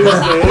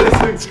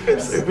 Man,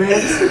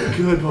 it's a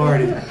good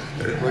party.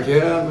 I'm like,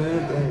 yeah,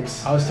 man,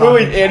 thanks. I was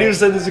talking. Andy was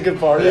saying this is a good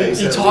party. Yeah, he he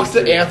said talked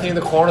this to too. Anthony in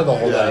the corner the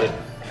whole Yeah. night.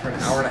 For an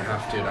hour and a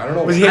half, dude. I don't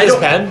know. Was he I in his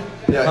don't- pen?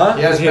 Yeah, Huh?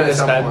 he has Was he been in at this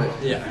some bed? point.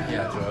 Yeah, to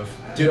have.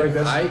 Do you like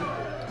this?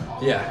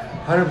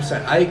 Yeah,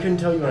 100%. I couldn't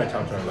tell you what I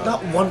talked to him about.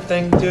 Not one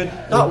thing, dude.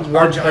 Not our,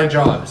 one our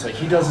jobs. Like,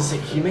 he does the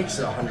same. He makes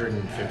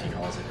 150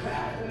 calls a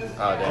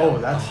day. Oh,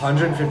 that's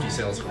 150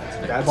 sales calls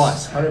a day. That's-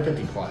 Plus,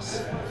 150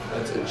 plus.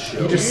 That's a He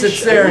joke. just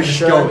sits there and just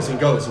goes and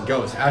goes and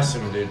goes. Ask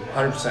him, dude.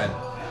 100%.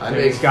 I Dude,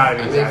 make, it's gotta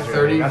be I make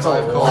exaggerating. That's a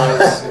 35 lot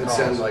calls of and calls.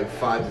 send like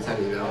 5 to 10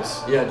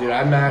 emails. Yeah, dude.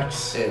 I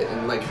max.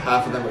 And like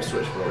half of them are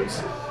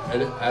switchboards.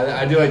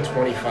 I do like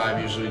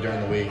 25 usually during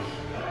the week.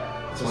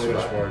 It's a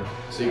 25. switchboard.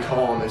 So you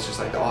call them, it's just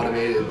like the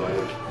automated,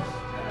 like,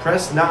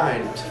 press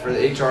 9 for the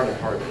HR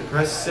department,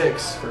 press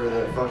 6 for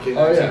the fucking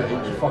Oh IT yeah, you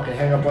department. just fucking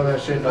hang up on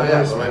that shit. Oh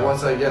yeah, so like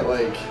once I get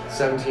like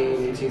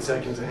 17, 18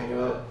 seconds to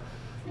hang up,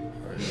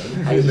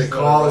 the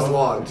call is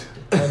logged.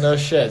 Oh, no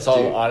shit. It's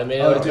all Dude.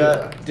 automated Oh, like dude.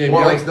 that. Dave,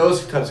 Well, you like ever,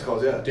 those types of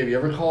calls, yeah. Dave, you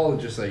ever call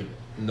just like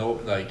no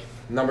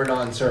number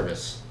non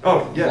service?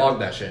 Oh yeah. Log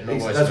that shit. No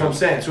voice. That's what I'm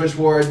saying.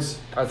 Switchboards.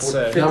 That's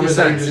sick. 50 Numbers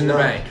that you cents just in the know.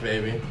 bank,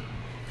 baby.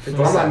 But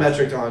I'm not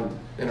metric on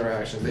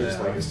interactions. They just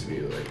Yeah. like us to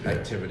be like there.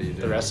 Activity, dude.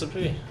 The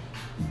recipe?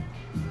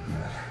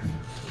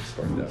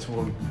 It's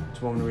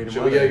one to read.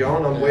 Should we get it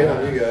going? I'm waiting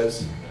on you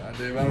guys.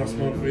 Dave, I don't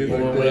smoke weed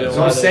We're like waiting that.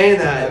 So I'm saying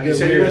that. You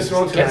said you're gonna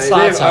smoke Get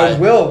tonight. slots on. I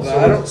will, but So-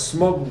 I don't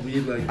smoke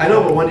weed like that. I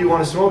know, but when do you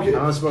want to smoke it?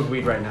 I want to smoke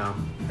weed right now.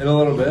 In a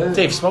little bit.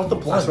 Dave, smoke the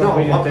blunt. No,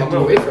 I'm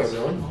gonna wait for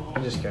everyone.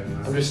 I'm just kidding.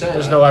 I'm just saying.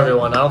 There's no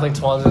everyone. I don't think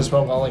Twan's gonna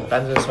smoke. I don't think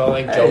Ben's gonna smoke.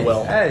 I think Joe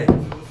will. Hey,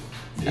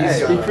 He's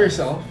Hey, Speak for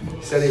yourself.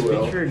 He said he speak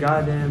will. for your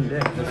goddamn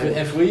dick.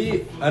 If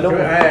we, I don't.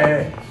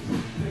 Hey.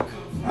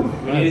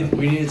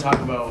 We need to talk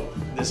about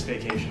this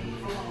vacation.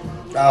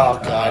 Oh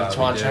god, we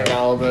Twan, do. check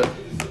out a little bit.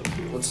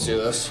 Let's do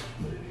this.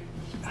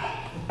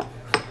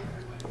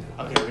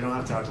 Okay, we don't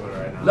have to talk about it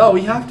right now. No,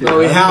 we have to. No,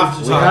 we have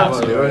to We talk have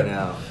about to do it. it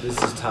now.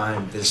 This is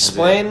time. This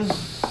Explain.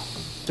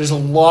 There's a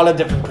lot of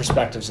different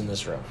perspectives in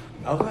this room.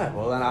 Okay,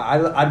 well then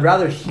I'd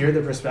rather hear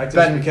the perspectives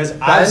Ben- because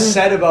Ben- I've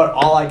said about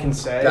all I can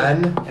say,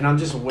 Ben- and I'm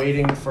just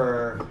waiting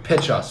for.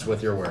 Pitch us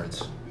with your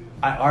words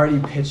I already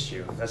pitched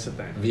you. That's the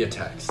thing. via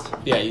text.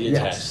 Yeah, you did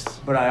Yes,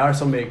 but I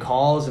also made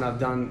calls and I've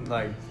done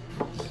like.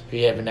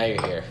 Yeah, but now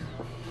you're here.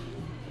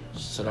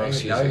 So no Now you're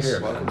excuses.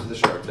 here. Welcome to the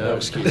Shark No Tank.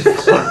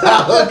 excuses.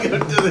 Welcome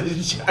to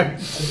the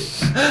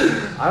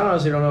Shark. I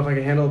honestly don't know if I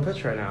can handle a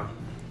pitch right now.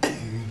 Let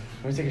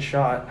me take a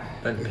shot.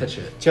 Ben, pitch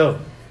it. Joe,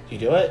 you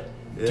do it?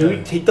 Yeah.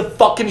 Dude, take the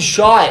fucking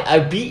shot. I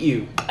beat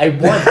you. I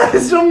won.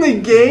 It's from the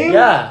game.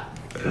 Yeah.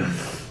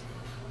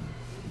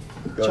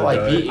 Go So I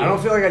ahead. beat you. I don't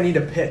feel like I need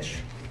to pitch.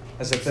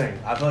 That's the thing.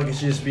 I feel like it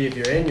should just be if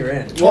you're in, you're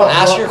in. Well,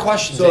 ask your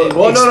questions. So, Dave.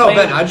 well, no, Explain-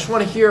 Ben. I just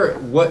want to hear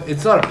what.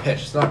 It's not a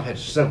pitch. It's not a pitch.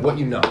 It's just like what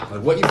you know,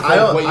 like what you think, I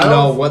don't- what you I know,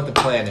 don't- what the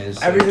plan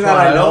is. Everything Like,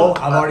 that I know,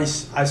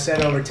 don't- I've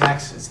said over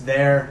text. It's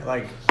there.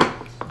 Like, How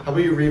about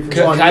you read from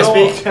Can I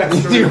speak? if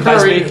Can you I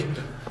speak?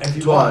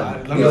 want, Tuan,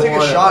 let you me don't take a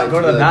want shot, it go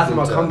to like the bathroom.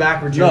 I'll that. come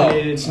back No,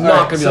 rejuvenated. it's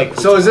not gonna be like.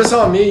 So is this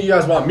on me? You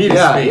guys want me to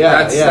Yeah, speak? yeah,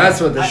 that's yeah.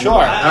 that's what this is. Sure. All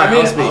I right, mean,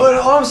 I'll speak.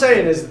 all I'm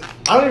saying is,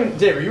 I don't even.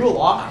 Dave, are you a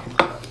lock?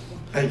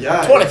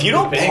 Yeah. What if you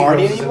don't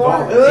party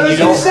anymore? You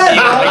don't- said. you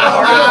don't like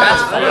party?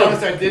 That's I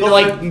noticed I did But not-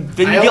 like,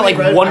 then I you get only like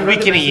read- I 1 read week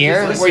the in a messages.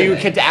 year where you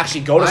Listen. get to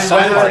actually go to I some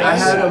had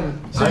parties.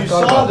 him. So I you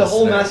thought saw about the this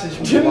whole today. message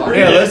from Yeah,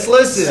 Dubai. let's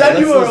listen. Said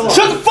you Let's were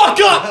listen. Shut the fuck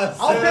up!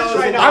 I'll pitch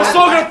right now. I'm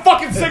smoking a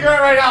fucking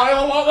cigarette right now.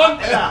 Anyone want one?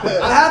 Yeah,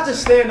 I have to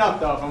stand up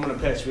though if I'm gonna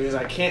pitch because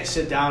I can't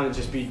sit down and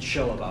just be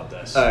chill about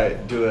this. All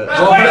right, do it.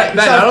 Well, Ben,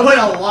 So I I've don't put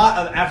think. a lot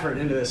of effort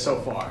into this so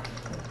far.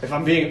 If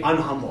I'm being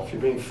unhumble, If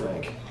you're being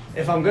frank.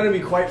 if I'm gonna be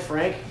quite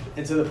frank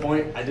and to the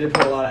point, I did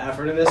put a lot of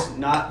effort in this.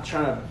 Not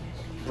trying to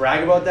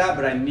brag about that,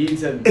 but I need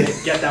to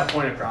get that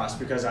point across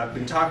because I've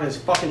been talking to this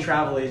fucking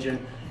travel agent,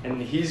 and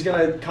he's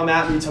gonna come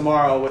at me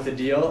tomorrow with a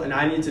deal, and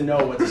I need to know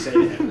what to say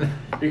to him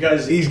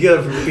because He's gonna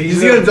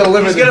gonna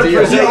deliver he's the gonna deal.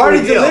 present He already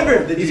you a deal.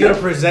 delivered the He's deal. gonna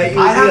present you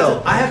I a have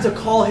deal. to. I have to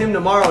call him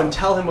tomorrow and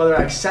tell him whether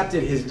I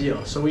accepted his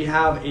deal. So we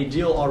have a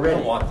deal I already.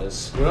 don't want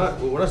this.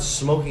 We're not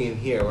smoking in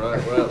here. We're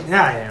not.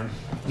 Yeah, I am.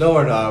 No,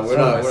 we're not. We're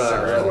not.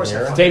 Of course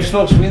I am. Dave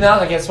smokes weed now.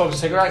 I can't smoke a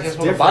cigarette. I can't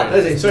smoke a butt.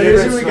 Different. So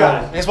here's who we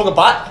got. I can't smoke a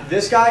butt.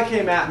 This guy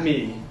came at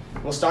me.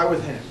 We'll start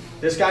with him.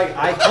 This guy,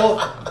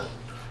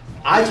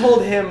 I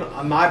told him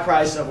my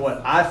price of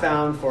what I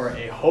found for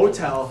a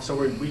hotel. So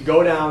we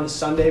go down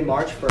Sunday,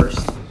 March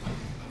 1st,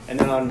 and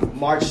then on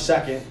March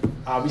 2nd,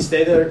 we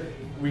stay there.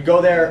 We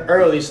go there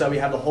early so that we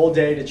have the whole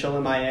day to chill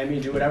in Miami,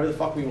 do whatever the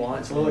fuck we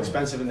want. It's a little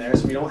expensive in there,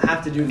 so we don't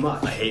have to do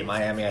much. I hate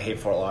Miami. I hate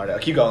Fort Lauderdale.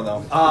 Keep going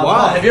though.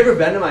 Wow. Have you ever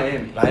been to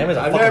Miami? Miami's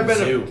a I've fucking never been.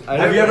 zoo.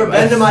 Have you ever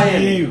been to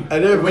Miami? I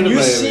never When been to you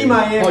Miami. see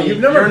Miami, Oh, you've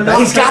never you're been- not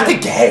He's got gonna-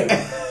 the game.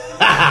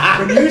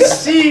 When you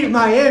see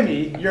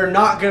Miami, you're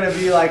not gonna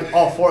be like,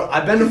 oh,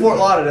 I've been to Fort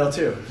Lauderdale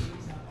too.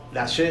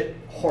 That shit,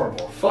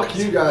 horrible. Fuck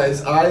you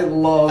guys. I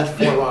love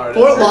Fort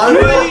Lauderdale. Fort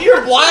Lauderdale?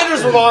 Your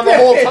blinders were on the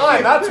whole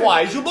time. That's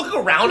why. You look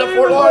around at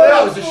Fort Yeah, it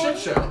Lauderdale. was a shit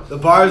show. The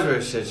bars were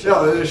a shit show.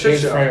 No, it was a shit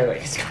show.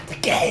 He's got the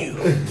game.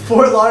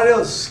 Fort Lauderdale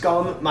is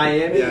scum.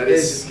 Miami Yeah, it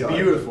is is scum.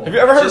 beautiful. Have you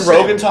ever heard Just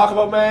Rogan saying. talk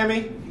about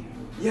Miami?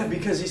 Yeah,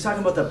 because he's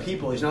talking about the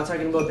people. He's not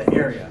talking about the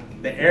area.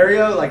 The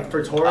area, like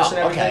for tourists Oh,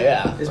 and everything, okay,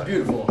 yeah. is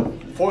beautiful.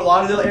 Fort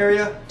Lauderdale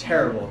area,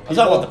 terrible. I'm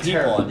talking about the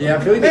people. terrible. Yeah, I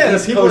feel like Yeah, the the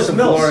East people Coast is of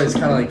milfs. Florida is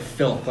kind of like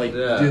filth. Like,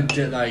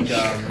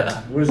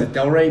 Yeah. what is it,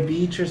 Delray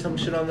Beach or some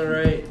shit on the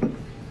right?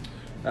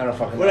 I don't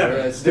fucking Whatever.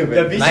 know. It's The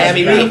stupid. beach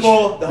Miami is Beach.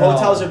 beautiful. The No.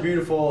 hotels are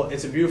beautiful.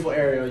 It's a beautiful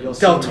area. You'll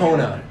see.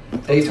 Deltona.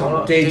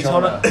 Daytona.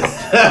 Daytona.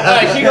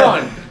 Alright, keep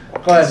going.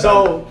 Go ahead.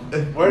 So,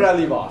 where did I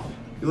leave off?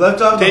 You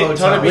left off the Daytona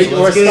hotel. Beach.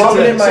 Let's get Started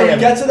into in it. So we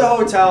Miami. get to the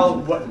hotel,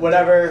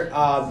 whatever.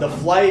 The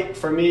flight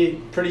for me,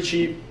 pretty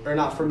cheap, or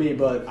not for me,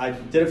 but I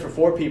did it for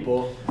 4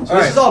 people. So All this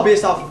right. is all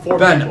based off of 4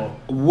 Ben, people.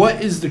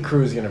 what is the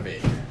cruise gonna be?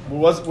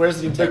 Where's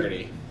the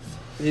integrity?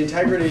 The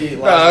integrity.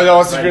 No,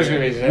 what's the right cruise here.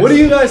 gonna be? What do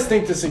you guys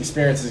think this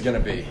experience is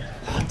gonna be?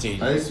 Oh,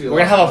 dude, I think it's gonna be we're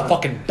gonna a lot have of a fun.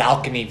 fucking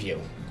balcony view.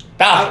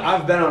 Balcony.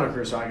 I've been on a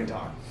cruise, so I can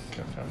talk.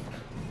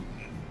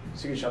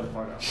 So you can shut the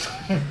fuck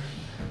up.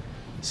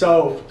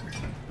 So,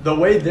 the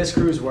way this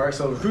cruise works,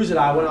 so the cruise that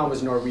I went on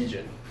was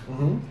Norwegian.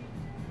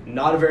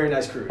 Not a very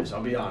nice cruise,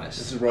 I'll be honest.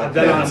 This is rough. I've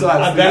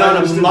been on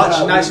a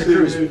much nicer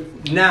cruise.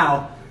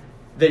 Now,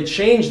 they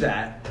changed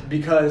that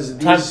because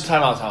these.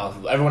 Time out.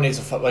 Everyone needs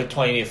to like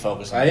 20 need to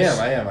focus. On I this.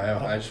 am.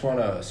 I just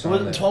wanna. Tom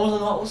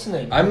was not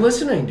listening. I'm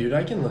listening, dude.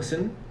 I can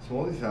listen. It's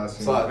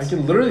multitasking. Sluts. I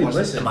can literally Watch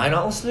this. listen. Am I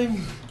not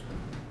listening?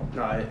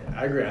 No, I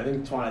agree. I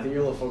think Twan. I think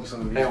you're a little focused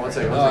on the. Hang on one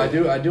second.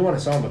 Oh, I do want a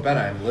song, but Ben,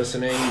 I'm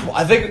listening.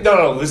 I think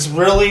no. Let's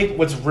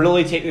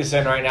really take this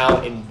in right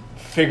now and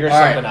figure All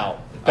right. something out.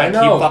 I Ben,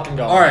 know. keep fucking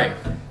going. All right.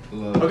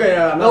 Okay,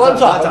 I'm No, not I'm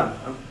done.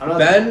 talking. I'm not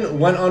done. Ben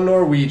went on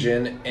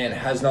Norwegian and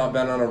has not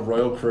been on a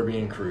Royal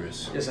Caribbean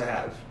cruise. Yes, I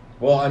have.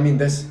 Well, I mean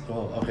this.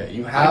 Well, okay,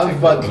 you take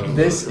have, but Royal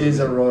this Caribbean is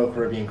a Royal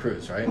Caribbean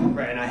cruise, right?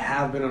 Right, and I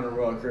have been on a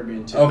Royal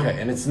Caribbean too.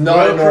 Okay, and it's not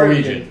Royal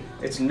Norwegian. Caribbean,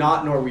 it's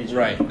not Norwegian.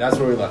 Right, that's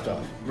where we left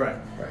off. Right.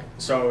 Right.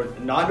 So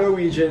not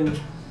Norwegian.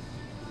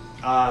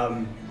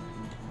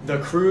 The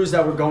cruise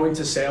that we're going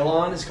to sail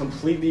on is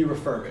completely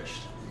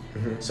refurbished.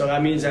 So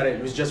that means that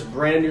it was just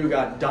brand new,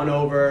 got done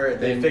over.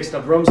 They They- fixed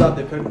the rooms up.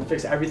 They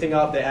fixed everything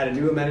up. They added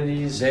new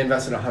amenities. They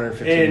invested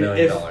 $150 And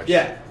million. if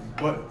yeah,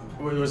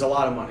 It was a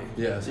lot of money.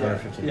 Yeah, it's Yeah,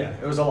 115. yeah,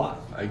 it was a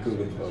lot. I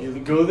googled both. You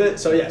Googled it,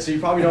 so you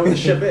probably know what the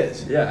ship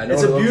is. Yeah, I know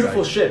It's what it a looks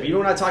beautiful like. ship. Even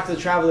when I talk to the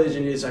travel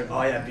agent, he's like,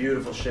 "Oh yeah,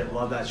 beautiful ship,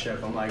 love that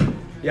ship." I'm like,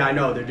 "Yeah, I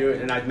know they're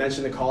doing." And I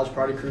mentioned the College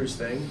Party Cruise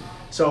thing.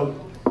 So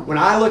when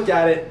I looked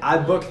at it, I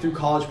booked through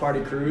College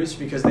Party Cruise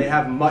because they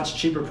have much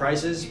cheaper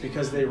prices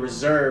because they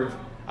reserve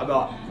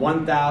about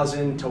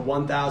 1,000 to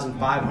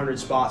 1,500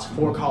 spots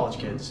for college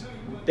kids.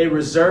 They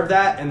reserve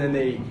that, and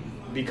then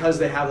because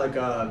they have like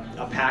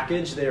a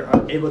package, they're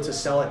able to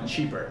sell it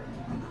cheaper.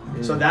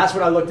 So that's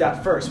what I looked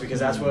at first because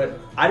that's what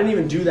I didn't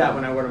even do that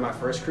when I went on my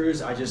first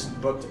cruise. I just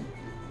booked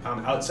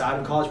outside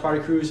of College Party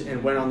Cruise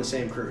and went on the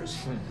same cruise.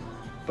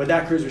 But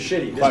that cruise was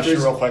shitty. This Question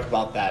cruise, real quick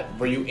about that.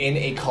 Were you in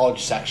a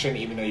college section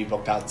even though you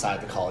booked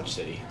outside the college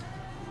city?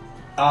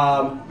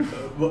 well,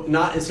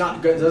 it's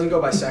not good. It doesn't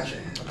go by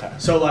section. Okay.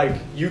 So like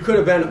you could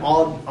have been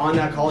all on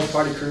that College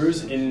Party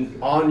Cruise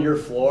and on your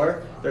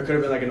floor there could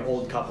have been like an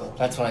old couple.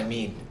 That's what I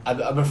mean.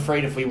 I'm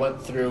afraid if we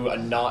went through a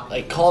not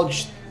like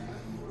college,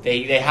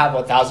 they have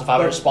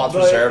 1,500 spots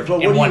reserved but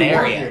what in do one you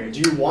want area. here? Do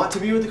you want to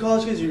be with the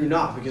college kids or do you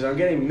not? Because I'm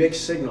getting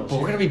mixed signals. But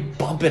we're here. gonna be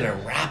bumping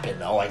and rapping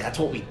though. Like that's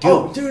what we do.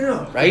 Oh, dude,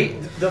 no.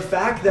 Right? The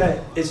fact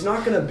that it's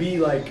not going to be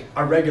like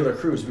a regular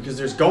cruise because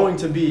there's going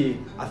to be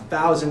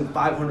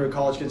 1,500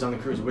 college kids on the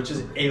cruise, which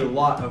is a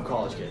lot of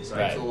college kids. Like,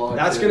 Right. That's a lot of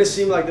That's going to kids.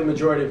 seem like the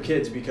majority of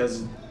kids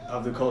because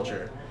of the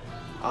culture.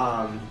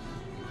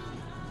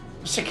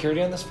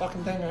 Security on this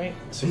fucking thing, right?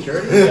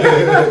 Security?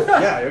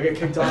 Yeah, you'll get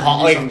kicked off.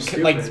 and do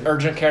something Like stupid.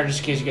 urgent care just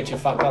in case you get too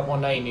fucked up one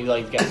night and you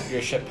like get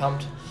your shit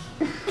pumped.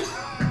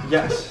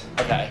 Yes.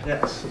 Okay.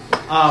 Yes.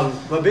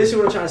 But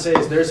basically what I'm trying to say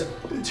is there's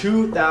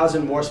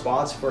 2,000 more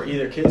spots for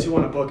either kids who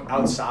want to book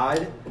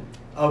outside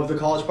of the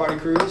College Party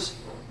Cruise,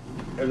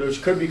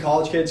 which could be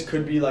college kids,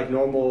 could be like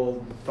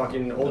normal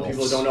fucking old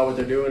people who don't know what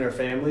they're doing, or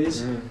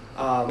families.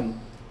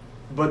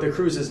 But the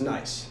cruise is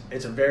nice.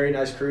 It's a very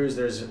nice cruise.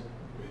 There's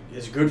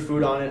good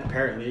food on it,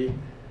 apparently.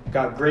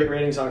 Got great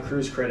ratings on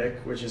Cruise Critic,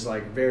 which is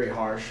like very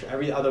harsh.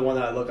 Every other one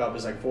that I look up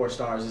is like 4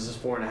 stars. This is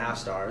 4.5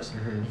 stars.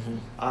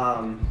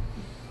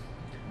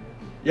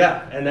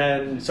 Yeah, and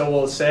then so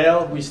we'll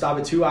sail. We stop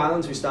at 2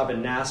 islands. We stop at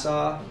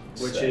Nassau,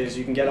 which Sick. is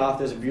you can get off.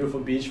 There's a beautiful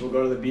beach. We'll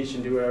go to the beach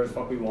and do whatever the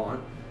fuck we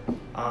want.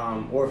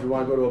 Or if you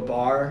want to go to a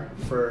bar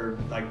for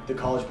like the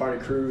College Party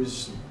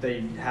Cruise,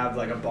 they have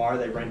like a bar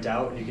they rent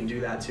out, and you can do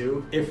that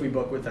too if we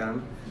book with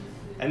them.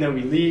 And then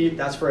we leave.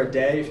 That's for a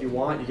day if you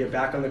want. You get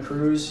back on the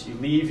cruise. You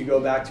leave. You go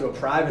back to a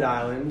private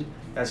island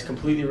that's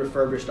completely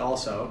refurbished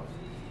also.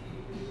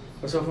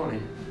 What's so funny?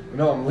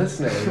 No, I'm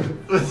listening.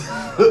 It's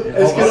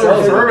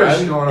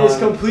refurbished going on. It's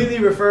completely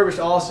refurbished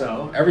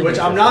also, Everything's which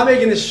I'm not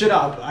making this shit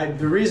up.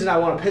 The reason I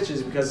want to pitch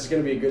is because it's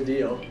going to be a good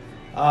deal.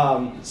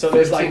 So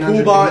there's like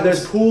pool 1,500 bar, units.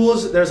 there's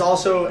pools, there's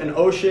also an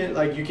ocean.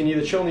 Like you can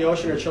either chill in the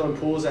ocean or chill in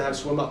pools that have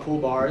swim up pool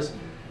bars,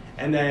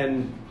 and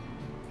then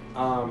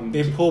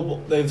They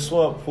swim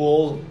up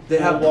pool. they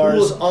have bars.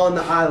 pools on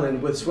the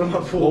island with swim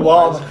up pool Well, while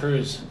on bars. the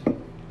cruise,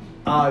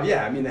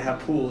 Yeah, I mean they have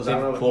pools. They I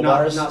have don't know, pool not,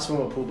 bars? not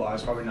swim up pool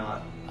bars, probably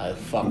not. I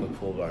fuck with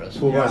pool bars.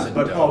 Pool bars are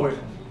but dope. Paul,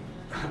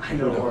 I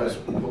know. Bars.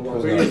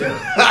 What are you doing?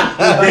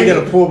 They get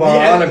a pool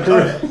bar on a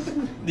cruise.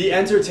 The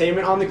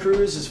entertainment on the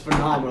cruise is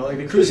phenomenal. Like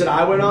the cruise that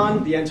I went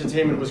on, the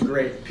entertainment was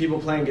great. People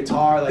playing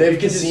guitar. Like They you have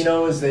can just-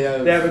 casinos. They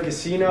have. They have a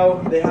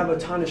casino. They have a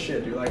ton of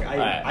shit, dude. Like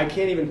Right. I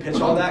can't even pitch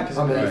all that because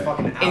I'm gonna be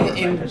fucking hours. And,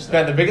 if I pitch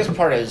Ben, that. the biggest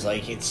part is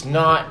like it's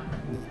not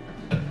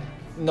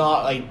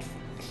like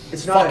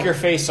It's not fuck your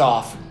face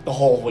off the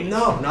whole week.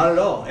 No, not at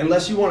all.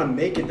 Unless you want to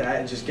make it that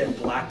and just get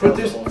blacked But out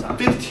the there's whole time.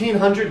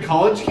 1,500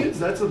 college kids?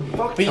 That's a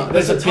fuck But ton.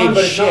 there's There's a a ton, big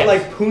but it's shit. not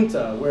like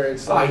Punta where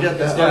it's Oh, I like get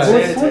that. it's Yeah, not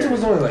Punta sanitary.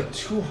 was only like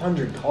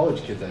 200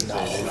 college kids, I'd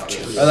say. No,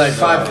 dude. Or like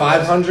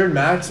 500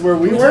 max where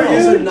we Punta were.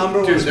 is the Dude. number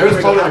one Dude, sport there's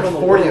they probably have like in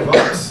the 40 world. of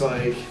us.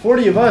 Like,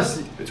 40 of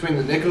us. between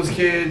the Nichols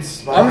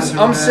kids.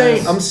 I'm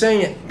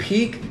saying at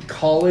peak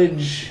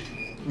college,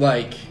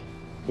 like,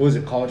 what was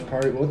it, college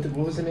party? What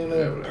was the name of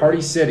it?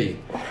 Party City.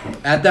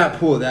 At that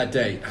pool that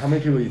day, how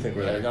many people do you think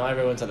were Yeah, there? not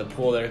everyone's at the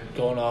pool. They're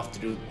going off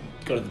to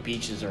go to the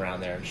beaches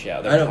around there and shit.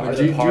 I don't know.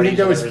 Do you think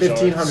there was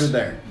 1,500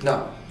 there?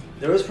 No.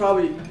 There was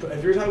probably,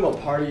 if you're talking about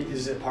Party,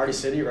 is it Party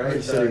City, right?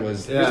 Party City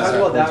was. We're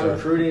talking about that Punta.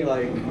 recruiting,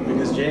 like,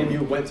 because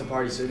JMU went to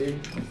Party City.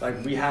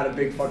 Like, we had a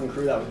big fucking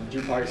crew that would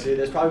do Party City.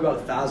 There's probably about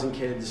 1,000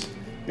 kids,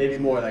 maybe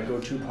more, that go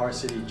to Party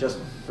City just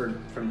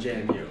from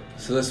JMU.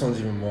 So this one's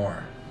even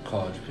more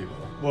college people.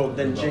 Well,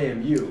 than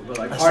JMU, but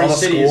like I Party saw the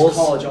City schools. is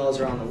college all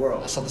around the I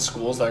world. saw the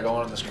schools that are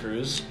going on this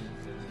cruise.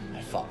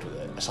 I fucked with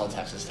it. I saw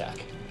Texas Tech.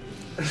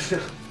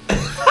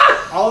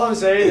 All I'm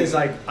saying is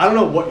like I don't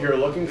know what you're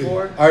looking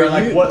for. Are or,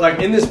 like you- what like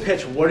in this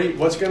pitch?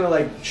 What's gonna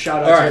like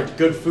shout out All to right. it?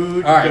 Good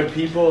food, All right. good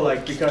people,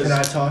 like because Can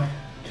I talk?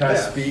 Can I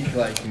Yeah. speak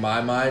like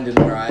my mind and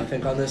where I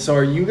think on this? So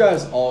are you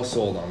guys all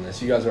sold on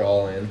this? You guys are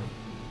all in.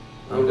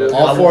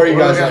 All four of you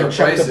guys like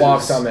check the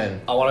box. I'm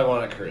in. I want to go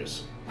on a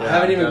cruise. I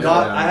haven't even You're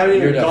got definitely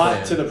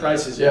to the in.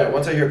 prices Yeah, yet.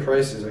 once I hear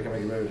prices, I can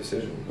make a better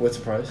decision. What's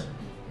the price?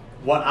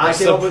 What I What's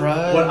came the up with,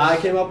 price? what I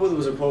came up with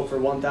was a quote for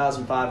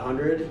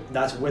 1,500.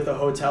 That's with a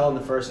hotel on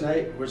the first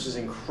night, which is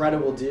an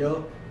incredible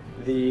deal.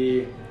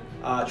 The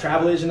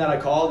travel agent that I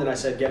called and I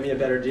said, get me a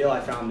better deal. I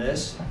found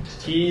this.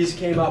 He's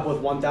came up with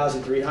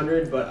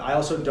 1,300, but I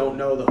also don't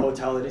know the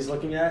hotel that he's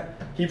looking at.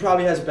 He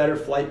probably has better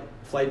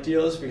flight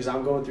deals because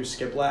I'm going through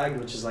Skiplag,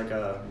 which is like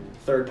a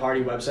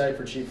third-party website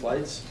for cheap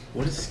flights.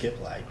 What is skip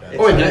like, man?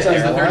 Oh, and It's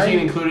is a the 13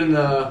 including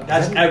the?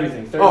 That's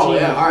everything. 13, Oh,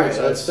 yeah, all right,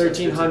 So that's- that's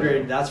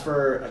 1,300. That's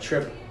for a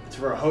trip. It's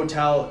for a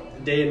hotel,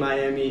 day in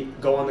Miami,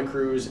 go on the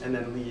cruise, and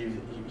then leave.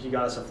 He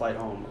got us a flight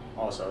home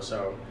also.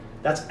 So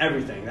that's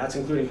everything. That's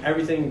including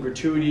everything,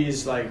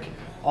 gratuities, like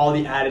all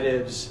the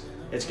additives.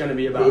 It's going to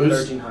be about Booze?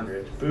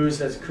 1,300. Booze.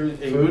 That's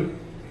Food?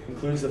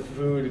 Includes the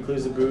food,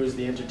 includes the booze,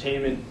 the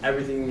entertainment,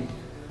 everything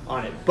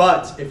on it.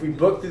 But if we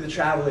book through the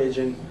travel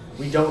agent,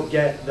 we don't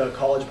get the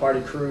college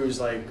party cruise,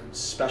 like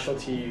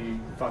specialty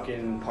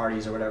fucking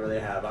parties or whatever they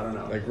have. I don't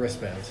know. Like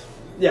wristbands.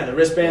 Yeah, the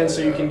wristbands,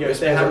 so you Yeah, can get. If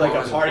they wristbands have are like a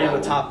always a party on the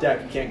problem. top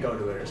deck, you can't go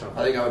to it or something.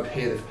 I think I would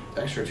pay the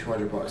extra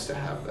 $200 to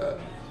have that.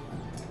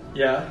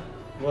 Yeah.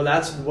 Well,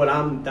 that's what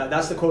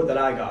that's the quote that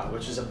I got,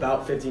 which is about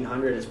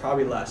 1,500. It's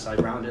probably less. I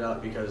rounded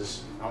up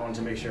because I wanted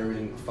to make sure we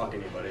didn't fuck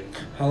anybody.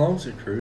 How long's the cruise?